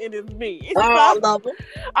 it is me. All of them.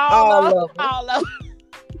 All of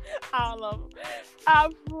them. I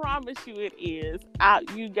promise you it is.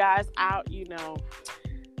 You guys,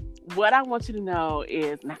 what I want you to know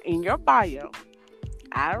is, now in your bio,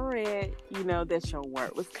 I read, that your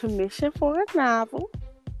work was commissioned for a novel.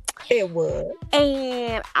 It was.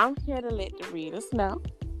 And I'm here to let the readers know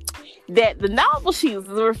that the novel she was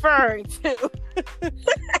referring to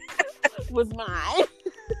was mine.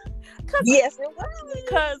 Yes, it was.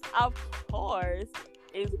 Because, of course,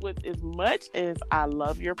 is with as much as I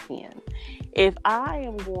love your pen, if I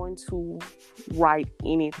am going to write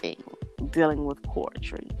anything dealing with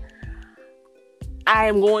poetry, I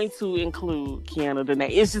am going to include Kiana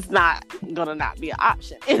Donae. It's just not gonna not be an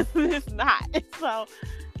option. It's not. So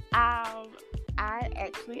I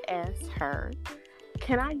actually asked her,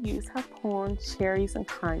 can I use her poem Cherries and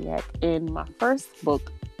Cognac in my first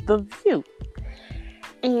book, The View?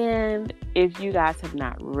 And if you guys have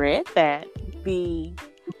not read that, the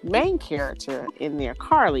main character in there,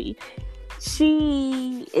 Carly,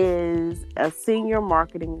 she is a senior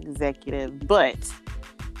marketing executive, but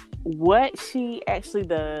what she actually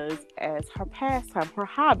does as her pastime, her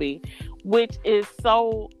hobby, which is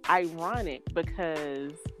so ironic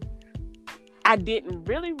because I didn't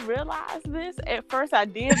really realize this. At first I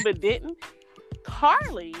did, but didn't.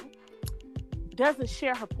 Carly doesn't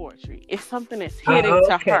share her poetry. It's something that's hidden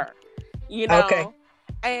to her, you know? Okay.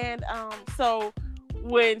 And so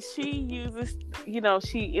when she uses,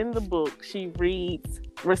 she in the book, she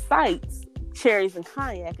recites Cherries and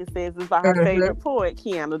Cognac, it says it's by her favorite poet,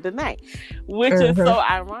 Kiana Donae, which is so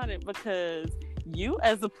ironic because you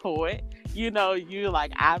as a poet, you're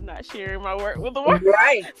like, I'm not sharing my work with the world.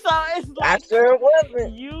 Right. So it's like, I sure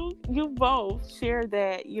wasn't. You both share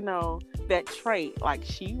that, that trait. Like,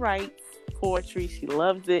 she writes poetry, she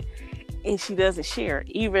loves it, and she doesn't share it.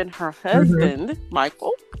 Even her husband,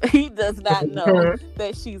 Michael, he does not know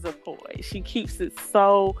that she's a poet. She keeps it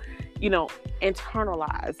so,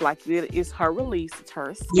 internalized, like it is her release, it's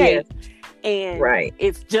her escape, and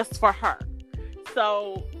it's just for her.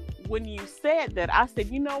 So when you said that, I said,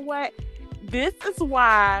 you know what? This is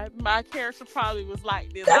why my character probably was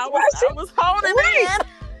like this. I was holding in.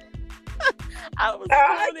 I was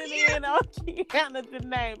holding in on Kiana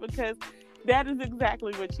Donae because that is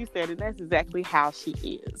exactly what you said, and that's exactly how she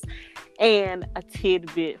is. And a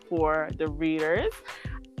tidbit for the readers,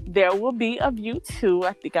 there will be a View 2.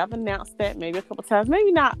 I think I've announced that maybe a couple times,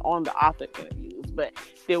 maybe not on the author interviews, but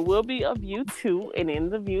there will be a View 2, and in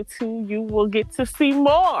the View 2, you will get to see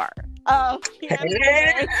more of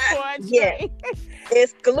Kiana's poetry. Yes.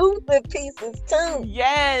 Exclusive pieces too.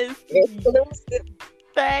 Yes. Exclusive.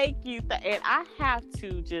 Thank you. And I have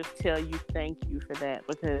to just tell you thank you for that,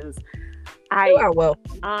 because You I are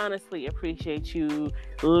welcome. honestly appreciate you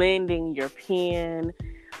lending your pen,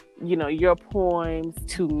 your poems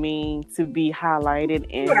to me to be highlighted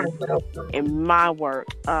in my work.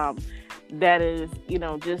 That is,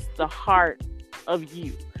 just the heart of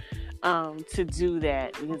you to do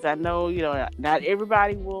that, because I know, not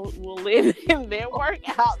everybody will live in their work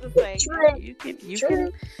out the same. True. You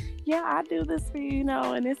can, yeah, I do this for you,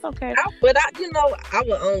 and it's okay. But I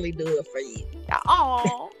will only do it for you.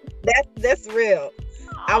 Oh, That's real.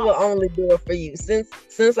 I will only do it for you.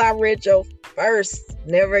 Since I read your first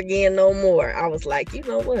Never Again No More, I was like, you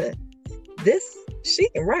know what? She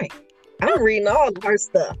can write. I'm reading all of her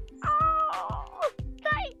stuff. oh,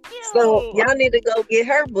 thank you. So y'all need to go get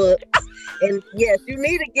her book. And yes, you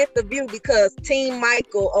need to get The View, because Team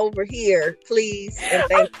Michael over here, please and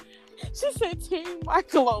thank you. She said, Team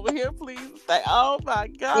Michael over here, please. Oh my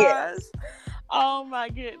gosh. Yes. Oh my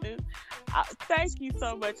goodness. Thank you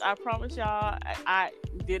so much. I promise y'all, I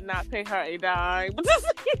did not pay her a dime.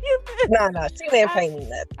 No, she didn't pay me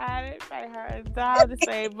nothing. I didn't pay her a dime to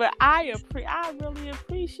say, but I really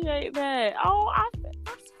appreciate that. Oh, I feel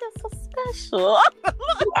so special.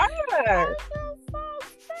 You are. I feel so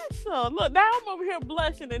special. Look, now I'm over here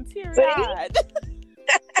blushing and teary-eyed.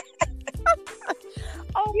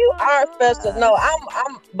 Oh, you are special. No,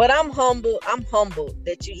 I'm humble. I'm humbled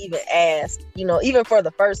that you even asked, even for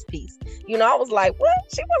the first piece. I was like, what?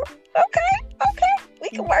 Okay, we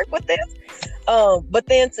can work with this. But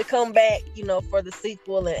then to come back, for the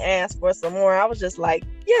sequel and ask for some more, I was just like,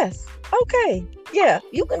 yes, okay, yeah,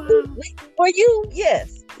 you can do it for you,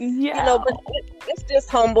 yes. Yeah. But it's just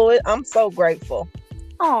humble. I'm so grateful.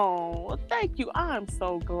 Oh, thank you. I'm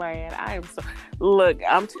so glad. Look,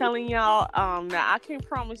 I'm telling y'all, now I can't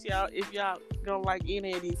promise y'all if y'all gonna like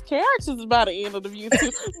any of these characters by the end of the View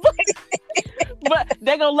 2, but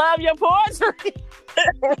they're gonna love your poetry.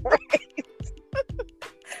 Right.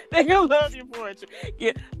 They're gonna love your poetry.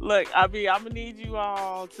 Yeah, look, I'm gonna need you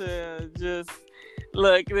all to just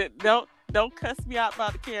look. Don't cuss me out by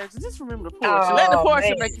the characters. Just remember the poetry. Oh, let the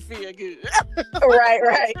poetry man. make you feel good.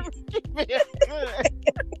 Right.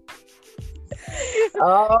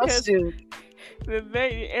 Oh, shoot.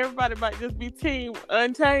 Everybody might just be team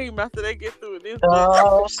Untamed after they get through this.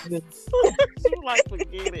 Oh, shoot. You like,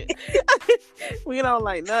 forget it. We don't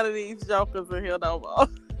like none of these jokers in here no more.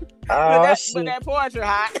 Oh, but that poetry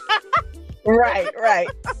hot. Right.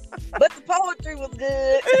 But the poetry was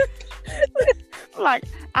good. Like,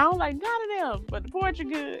 I don't like none of them, but the poetry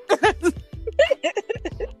good.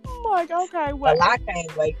 I'm like, okay, well, I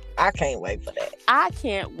can't wait. I can't wait for that. I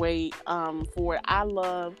can't wait for it. I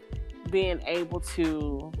love being able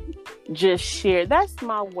to just share. That's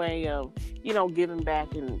my way of, giving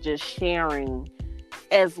back and just sharing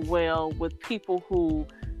as well with people who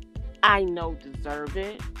I know deserve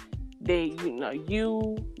it.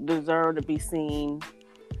 You deserve to be seen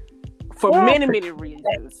for many, many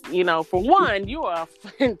reasons. For one, you are a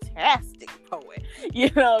fantastic poet.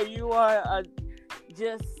 You are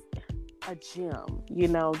just a gem,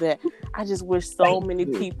 that I just wish so many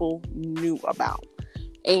people knew about.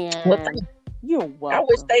 And you're welcome. I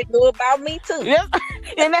wish they knew about me too. Yeah.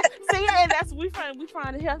 And that's we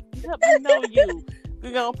trying to help them know you.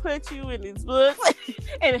 We're gonna put you in these books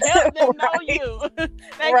and help them know you.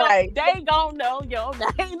 They gonna know your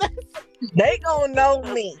name. They gonna know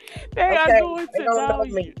me. They are going to know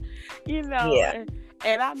me. Yeah.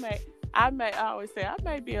 And I always say I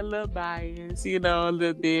may be a little biased, a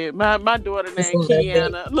little bit. My daughter named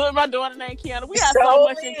Kiana. Look, my daughter named Kiana. We have so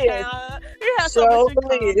much in common. We have so much in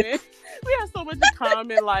common. We have so much in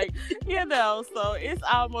common, like, so it's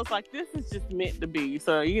almost like this is just meant to be.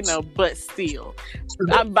 So, but still,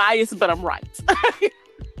 I'm biased, but I'm right.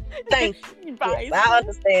 Thank you. Yes, I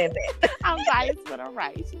understand that. I'm biased, but I'm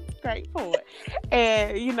right. She's a great poet.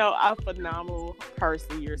 And, a phenomenal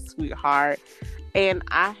person. You're a sweetheart. And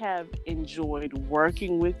I have enjoyed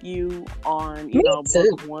working with you on,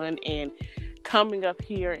 book 1 and coming up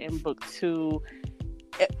here in book 2.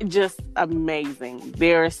 Just amazing.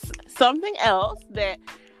 There's something else that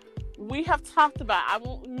we have talked about. I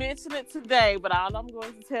won't mention it today, but all I'm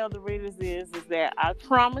going to tell the readers is that I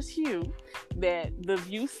promise you that the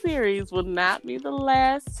View series will not be the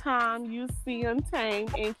last time you see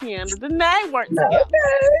Untamed and Kiana Donae work together.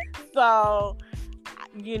 So,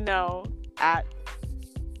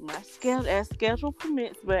 my schedule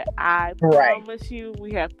permits, but I promise you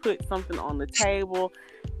we have put something on the table,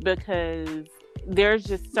 because there's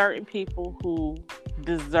just certain people who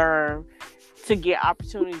deserve to get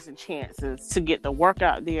opportunities and chances to get the work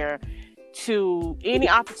out there. To any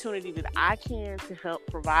opportunity that I can to help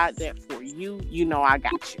provide that for you, I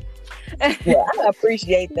got you. Yeah, I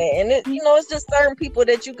appreciate that. And it's just certain people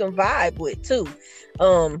that you can vibe with too.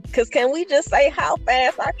 Because can we just say how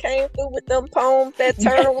fast I came through with them poems that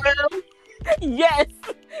turn around? Yes,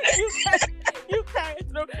 you came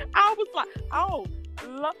through. I was like, oh,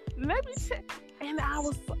 let me check.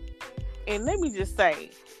 And let me just say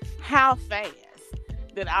how fast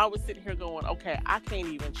that I was sitting here going, okay, I can't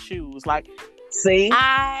even choose. Like, see,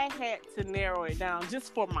 I had to narrow it down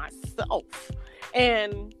just for myself.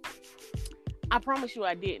 And I promise you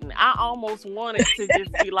I didn't. I almost wanted to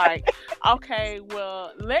just be like, okay,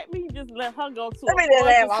 well, let me just let her go to a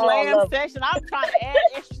slam session. I'm trying to add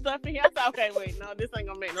extra stuff in here. I said, okay, wait, no, this ain't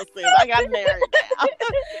gonna make no sense. I gotta narrow it down.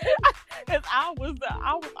 Because I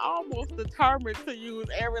was almost determined to use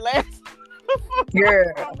every last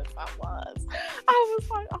girl. I was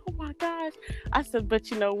like, oh my gosh. I said,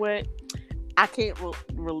 but you know what? I can't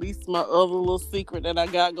release my other little secret that I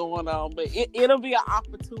got going on, but it'll be an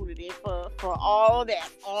opportunity for all of that.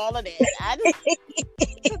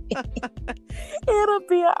 It'll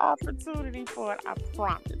be an opportunity for it, I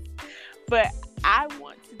promise. But I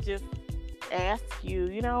want to just ask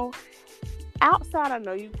you, outside, I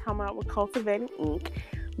know you come out with Cultivating Ink.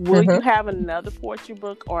 Will you have another poetry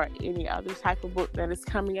book or any other type of book that is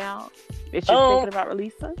coming out that you're thinking about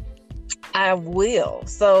releasing? I will.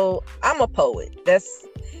 So I'm a poet. That's,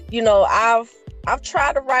 I've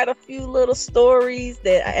tried to write a few little stories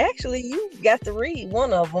that actually you got to read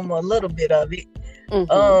one of them, a little bit of it.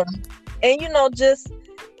 Mm-hmm. And just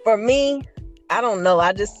for me, I don't know.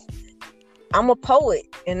 I'm a poet,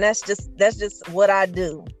 and that's just what I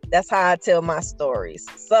do. That's how I tell my stories.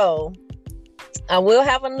 So I will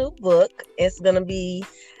have a new book. It's going to be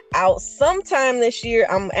out sometime this year.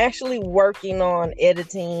 I'm actually working on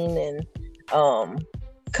editing and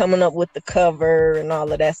coming up with the cover and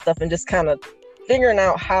all of that stuff, and just kind of figuring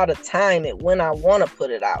out how to time it when I want to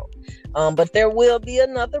put it out. But there will be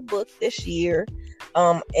another book this year.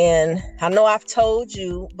 And I know I've told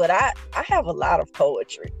you, but I have a lot of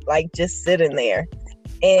poetry, like just sitting there.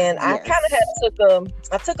 And yes. I kind of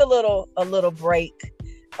took a little break,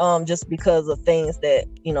 just because of things that,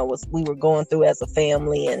 we were going through as a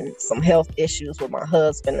family and some health issues with my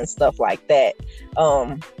husband and stuff like that.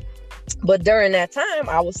 But during that time,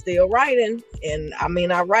 I was still writing, and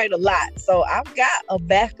I write a lot. So I've got a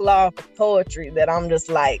backlog of poetry that I'm just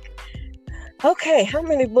like, okay, how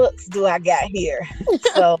many books do I got here?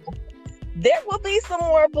 So there will be some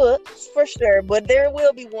more books for sure, but there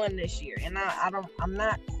will be one this year, and I'm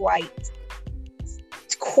not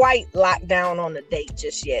quite locked down on the date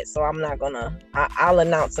just yet, so I'm not gonna. I'll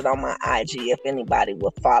announce it on my IG if anybody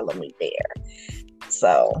will follow me there.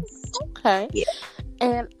 So okay, yeah.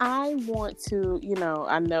 And I want to,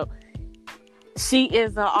 I know she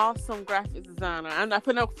is an awesome graphic designer. I'm not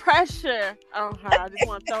putting no pressure on her. I just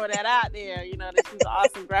want to throw that out there, that she's an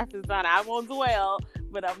awesome graphic designer. I won't dwell,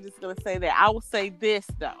 but I'm just going to say that. I will say this,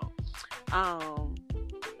 though.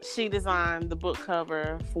 She designed the book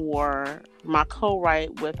cover for my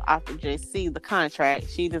co-write with author JC, The Contract.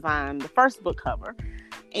 She designed the first book cover,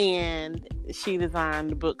 and she designed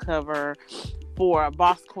the book cover for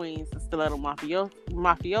Boss Queens and Stiletto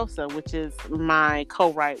Mafiosa, which is my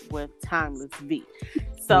co-write with Timeless V.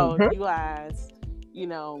 So you guys,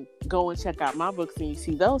 go and check out my books and you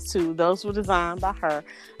see those two. Those were designed by her.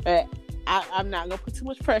 But I'm not going to put too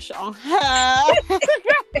much pressure on her.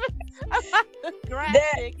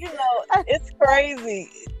 It's crazy.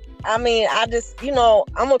 I mean, I just,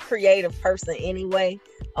 I'm a creative person anyway.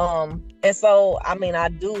 And so, I mean, I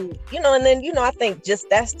do, and then, I think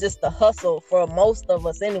that's just the hustle for most of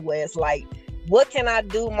us anyway. It's like, what can I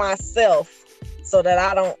do myself so that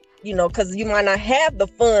I don't, because you might not have the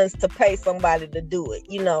funds to pay somebody to do it,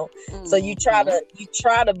 So you try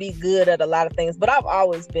to be good at a lot of things, but I've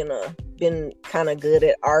always been kind of good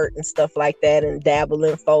at art and stuff like that, and dabble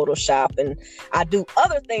in Photoshop, and I do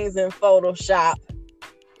other things in Photoshop.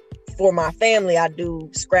 For my family, I do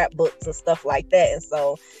scrapbooks and stuff like that. And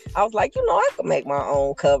so I was like, I could make my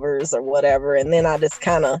own covers or whatever. And then I just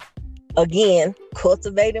kind of, again,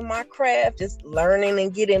 cultivating my craft, just learning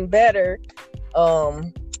and getting better.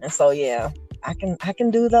 And so, yeah, I can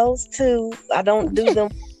do those too. I don't do them.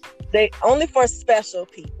 They only for special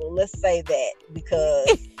people. Let's say that,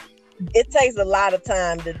 because it takes a lot of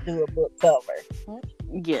time to do a book cover.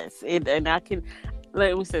 Yes. And I can,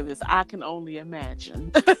 let me say this, I can only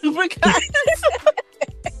imagine. Because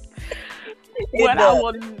what I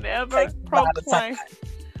will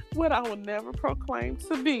never proclaim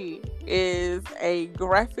to be is a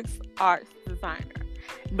graphics arts designer.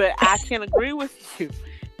 But I can agree with you.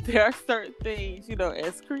 There are certain things,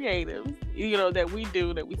 as creatives, that we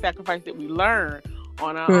do, that we sacrifice, that we learn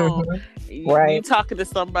on our own. Right. You talking to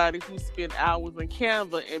somebody who spent hours in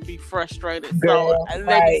Canva and be frustrated. Girl, so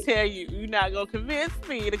let me tell you, you're not gonna convince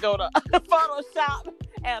me to go to Photoshop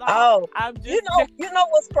at all. I'm just, you know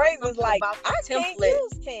what's crazy is like I can't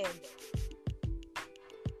use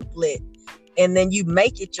Canva. And then you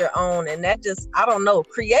make it your own, and that just, I don't know,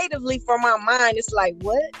 creatively for my mind, it's like,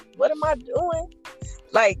 what am I doing?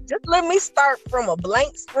 Like, just let me start from a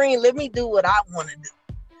blank screen. Let me do what I want to do.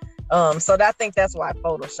 So I think that's why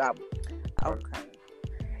Photoshop. Okay.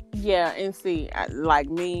 Yeah, and see, like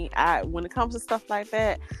me, when it comes to stuff like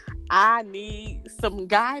that, I need some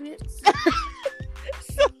guidance.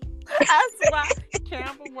 So that's why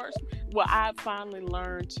Canva works. Well, I finally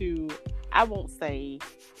learned to, I won't say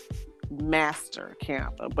master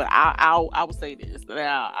Canva, but I will say this.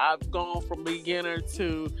 Now, I've gone from beginner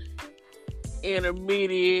to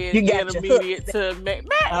intermediate to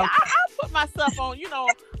I put myself on,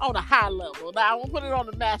 on a high level. Now I won't put it on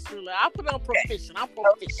the master level. I put it on proficient. I'm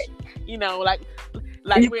proficient.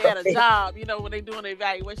 Like we're at a job, when they doing the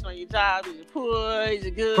evaluation on your job, you're poor,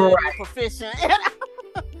 you're good, you're proficient.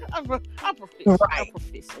 I'm proficient. Right. I'm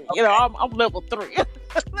proficient. Okay. I'm level 3.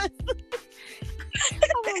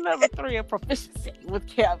 I'm on level 3 of proficiency with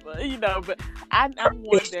Canva, but I'm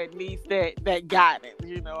one that needs that guidance.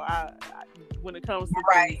 I when it comes to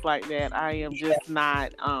things like that, I am just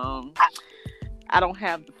not. I don't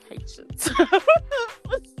have the patience to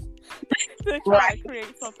try to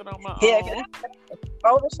create something on my own.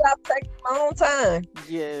 Photoshop takes a long time.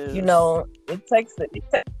 Yes. It takes.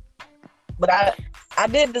 But I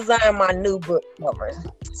did design my new book cover,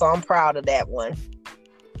 so I'm proud of that one.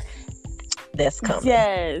 That's coming.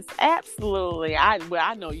 Yes, absolutely. I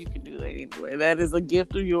know you can do that anyway. That is a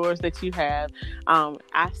gift of yours that you have.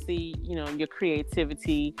 I see, your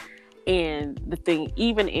creativity and the thing,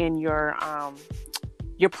 even in your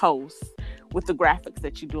posts with the graphics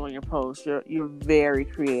that you do on your posts. You're very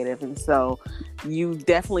creative, and so you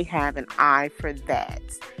definitely have an eye for that.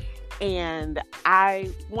 And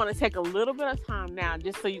I want to take a little bit of time now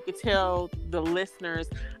just so you could tell the listeners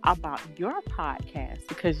about your podcast,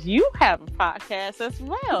 because you have a podcast as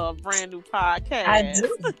well, a brand new podcast. I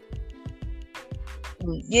do.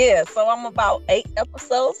 Yeah, so I'm about 8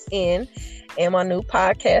 episodes in, and my new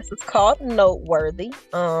podcast is called Noteworthy.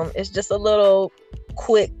 It's just a little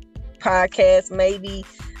quick podcast, maybe.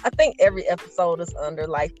 I think every episode is under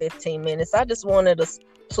like 15 minutes. I just wanted to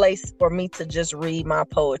place for me to just read my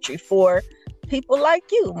poetry for people like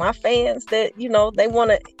you, my fans that, they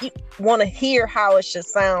want to hear how it should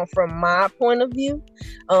sound from my point of view.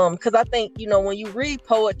 Because I think, when you read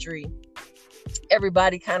poetry,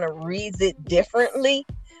 everybody kind of reads it differently.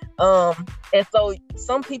 And so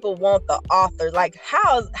some people want the author, like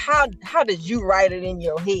how did you write it in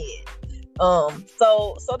your head?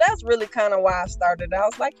 So that's really kind of why I started. I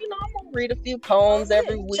was like, I'm gonna read a few poems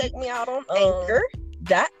every week. Check me out on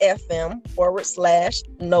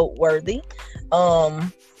anchor.fm/noteworthy.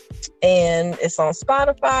 And it's on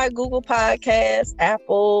Spotify, Google Podcasts,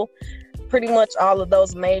 Apple, pretty much all of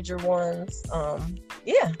those major ones.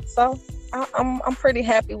 So I'm pretty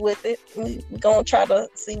happy with it. We're gonna try to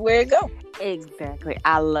see where it goes. Exactly.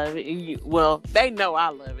 I love it. Well, they know I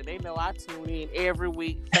love it. They know I tune in every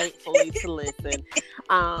week faithfully to listen.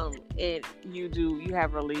 And you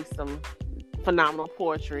have released some phenomenal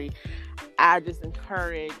poetry. I just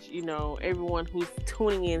encourage, everyone who's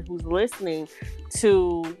tuning in, who's listening,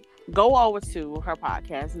 to go over to her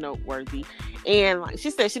podcast, Noteworthy. And like she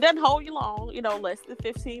said, she doesn't hold you long, less than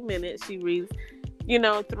 15 minutes. She reads,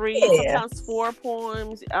 3, sometimes 4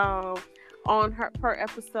 poems on her per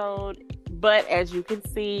episode. But as you can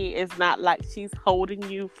see, it's not like she's holding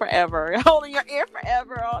you forever, holding your ear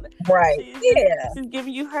forever. Right. She's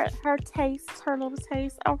giving you her taste, her little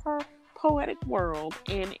taste of her poetic world.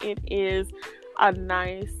 And it is a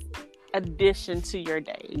nice addition to your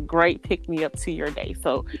day. Great pick me up to your day.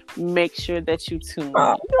 So make sure that you tune in.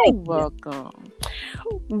 You're welcome.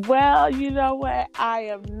 Well, you know what? I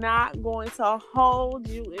am not going to hold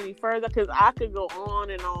you any further because I could go on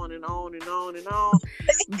and on and on and on and on.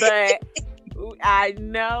 But I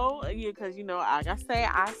know, because like I say,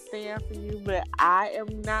 I stand for you, but I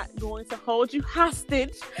am not going to hold you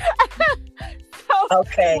hostage. So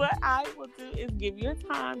what I will do is give you a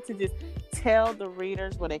time to just tell the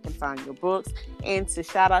readers where they can find your books and to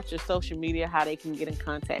shout out your social media, how they can get in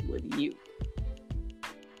contact with you.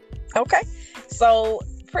 Okay. So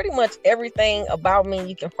pretty much everything about me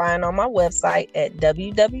you can find on my website at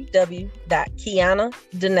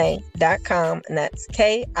www.kianadonae.com, and that's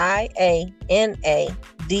KIANADONAE.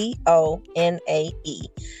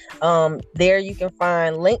 There you can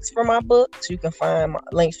find links for my books, you can find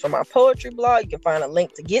links for my poetry blog, you can find a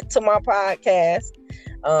link to get to my podcast.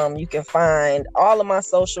 You can find all of my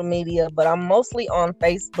social media, but I'm mostly on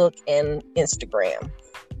Facebook and Instagram.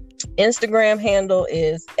 Instagram handle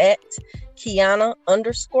is at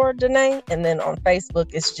Kiana_Donae, and then on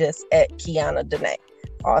Facebook it's just at Kiana Donae,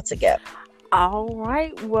 all together. All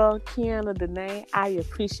right. Well, Kiana Donae, I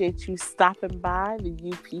appreciate you stopping by the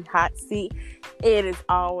UP Hot Seat. It is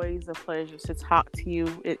always a pleasure to talk to you.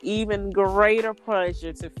 An even greater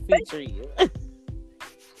pleasure to feature you.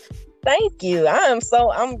 Thank you.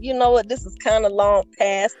 You know what, this is kind of long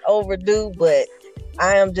past overdue, but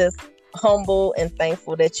I am just humble and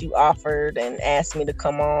thankful that you offered and asked me to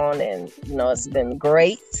come on, and it's been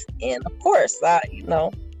great. And of course,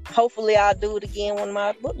 hopefully I'll do it again when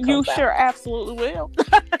my book comes out. You sure absolutely will.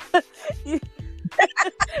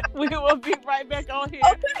 We will be right back on here,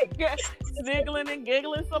 sniggling and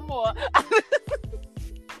giggling some more.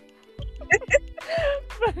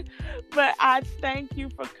 But I thank you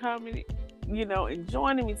for coming, and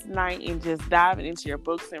joining me tonight and just diving into your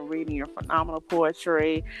books and reading your phenomenal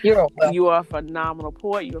poetry. You are a phenomenal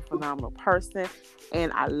poet. You're a phenomenal person.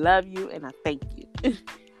 And I love you and I thank you.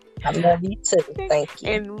 I love you too. Thank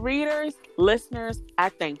you. And readers, listeners, I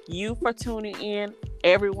thank you for tuning in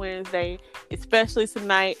every Wednesday, especially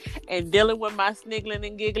tonight, and dealing with my sniggling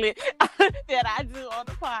and giggling that I do on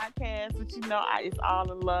the podcast. But it's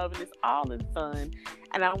all in love and it's all in fun.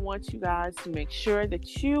 And I want you guys to make sure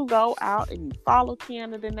that you go out and you follow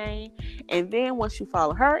Kiana Donae. And then once you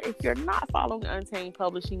follow her, if you're not following Untamed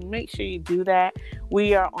Publishing, make sure you do that.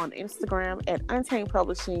 We are on Instagram at Untamed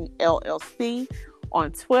Publishing LLC, on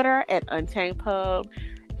Twitter at Untamed Pub,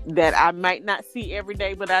 that I might not see every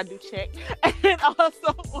day, but I do check. And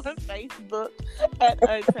also on Facebook at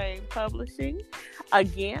Untamed Publishing.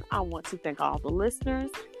 Again, I want to thank all the listeners.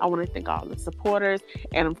 I want to thank all the supporters.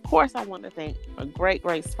 And of course, I want to thank our great,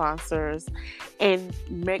 great sponsors. And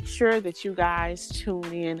make sure that you guys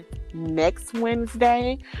tune in next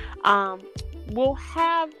Wednesday. We'll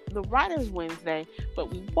have the Writers Wednesday,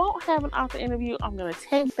 but we won't have an author interview. I'm going to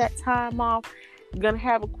take that time off. Gonna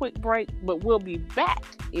have a quick break, but we'll be back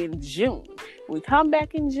in June. When we come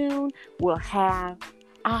back in June, we'll have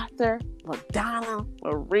author Madonna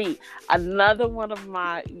Marie, another one of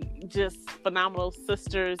my just phenomenal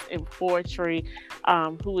sisters in poetry,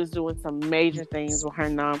 who is doing some major things with her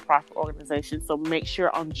nonprofit organization. So make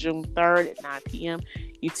sure on June 3rd at 9 p.m.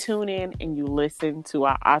 you tune in and you listen to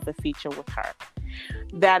our author feature with her.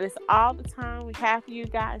 That is all the time we have for you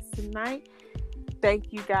guys tonight.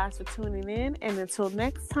 Thank you guys for tuning in, and until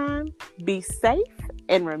next time, be safe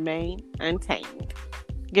and remain untamed.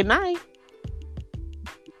 Good night.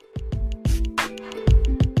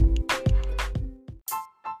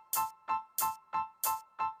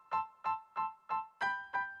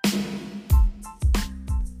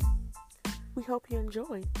 We hope you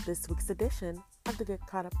enjoyed this week's edition of the Get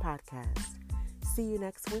Caught Up podcast. See you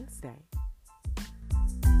next Wednesday.